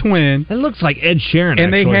not his twin. It looks like Ed Sheeran,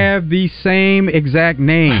 And they have the same exact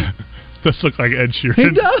name. This looks like Ed Sheeran. He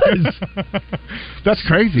does. That's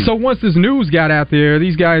crazy. So once this news got out there,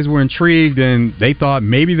 these guys were intrigued, and they thought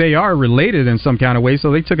maybe they are related in some kind of way,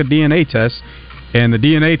 so they took a DNA test, and the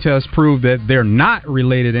DNA test proved that they're not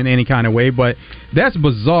related in any kind of way, but that's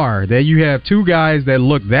bizarre that you have two guys that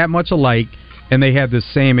look that much alike, and they have the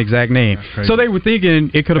same exact name. So they were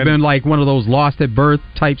thinking it could have been like one of those lost at birth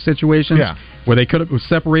type situations, where they could have was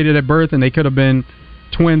separated at birth, and they could have been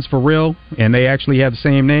twins for real, and they actually have the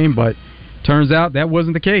same name, but turns out that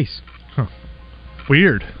wasn't the case. Huh.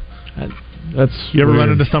 Weird. That's you ever weird. run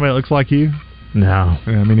into somebody that looks like you? No.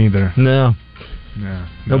 Yeah, me neither. No. No.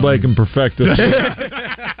 Nobody can perfect it.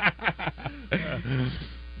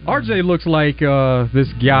 RJ looks like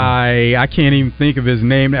this guy. I can't even think of his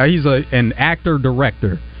name. He's an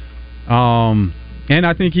actor-director. And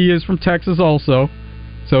I think he is from Texas also.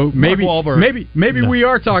 So maybe we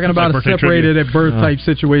are talking about a separated at birth type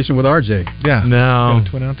situation with RJ. Yeah. No. Got a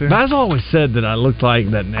twin out there? I've always said that I looked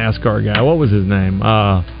like that NASCAR guy. What was his name?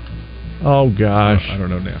 Oh, gosh. I don't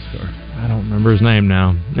know NASCAR. I don't remember his name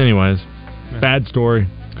now. Anyways, bad story.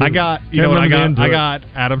 I got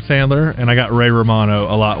Adam Sandler and I got Ray Romano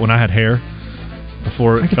a lot when I had hair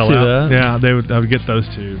before it fell out. That. Yeah, I would get those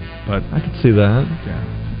two, but I could see that.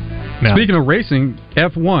 Yeah. Now, speaking of racing,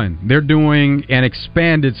 F1, they're doing an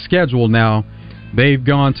expanded schedule now. They've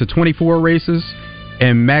gone to 24 races,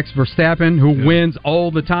 and Max Verstappen, who wins all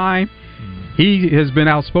the time, he has been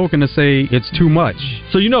outspoken to say it's too much.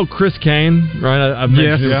 So you know Chris Kane, right? I've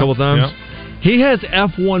mentioned him a couple times. Yeah. He has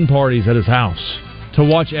F1 parties at his house to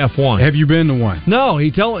watch F1. Have you been to one? No,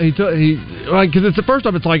 because it's the first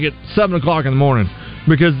time it's like at 7:00 in the morning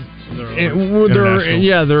because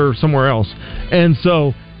they're somewhere else, and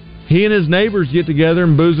so he and his neighbors get together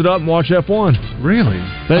and booze it up and watch F1. Really?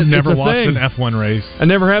 I've never watched an F1 race. I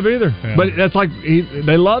never have either. Yeah. But that's like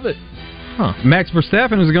they love it. Huh. Max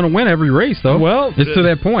Verstappen is going to win every race, though. Well, it's to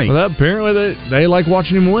that point. Well, apparently they like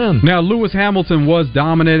watching him win. Now, Lewis Hamilton was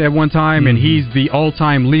dominant at one time, and he's the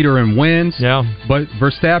all-time leader in wins. Yeah. But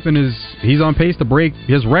Verstappen he's on pace to break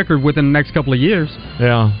his record within the next couple of years.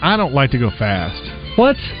 Yeah. I don't like to go fast.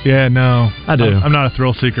 What? Yeah, no. I do. I'm not a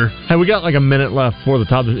thrill seeker. Hey, we got like a minute left before the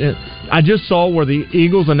top. I just saw where the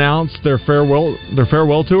Eagles announced their farewell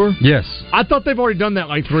tour. Yes. I thought they've already done that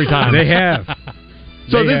like 3 times. They have.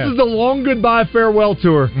 So this is the long goodbye farewell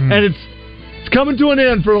tour, and it's coming to an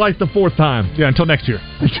end for like the 4th time. Yeah, until next year.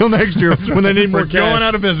 Until next year when they need more cash. Going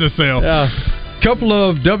out of business sale. Yeah. Couple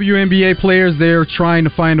of WNBA players there trying to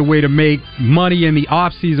find a way to make money in the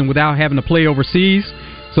offseason without having to play overseas.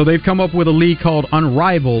 So they've come up with a league called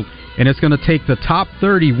Unrivaled, and it's going to take the top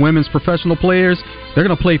 30 women's professional players. They're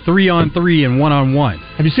going to play 3-on-3 and 1-on-1.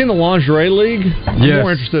 Have you seen the Lingerie League? I'm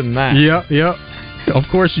more interested in that. Yep. Of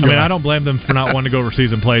course you are. I mean, I don't blame them for not wanting to go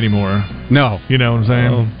overseas and play anymore. No. You know what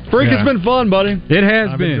I'm saying? Freak, it's been fun, buddy. It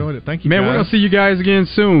has I've been. enjoyed it. Thank you, man, guys. we're going to see you guys again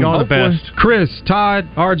soon. All the best. Chris, Todd,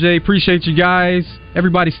 RJ, appreciate you guys.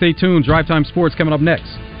 Everybody stay tuned. Drive Time Sports coming up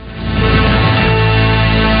next.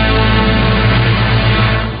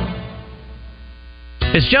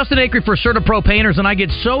 It's Justin Acri for CertaPro Painters, and I get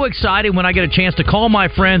so excited when I get a chance to call my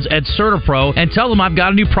friends at CertaPro and tell them I've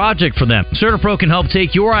got a new project for them. CertaPro can help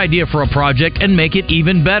take your idea for a project and make it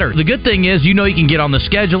even better. The good thing is, you know you can get on the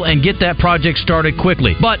schedule and get that project started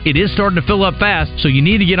quickly. But it is starting to fill up fast, so you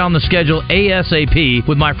need to get on the schedule ASAP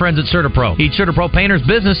with my friends at CertaPro. Each CertaPro Painters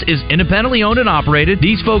business is independently owned and operated.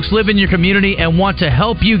 These folks live in your community and want to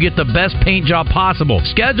help you get the best paint job possible.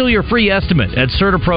 Schedule your free estimate at CertaPro.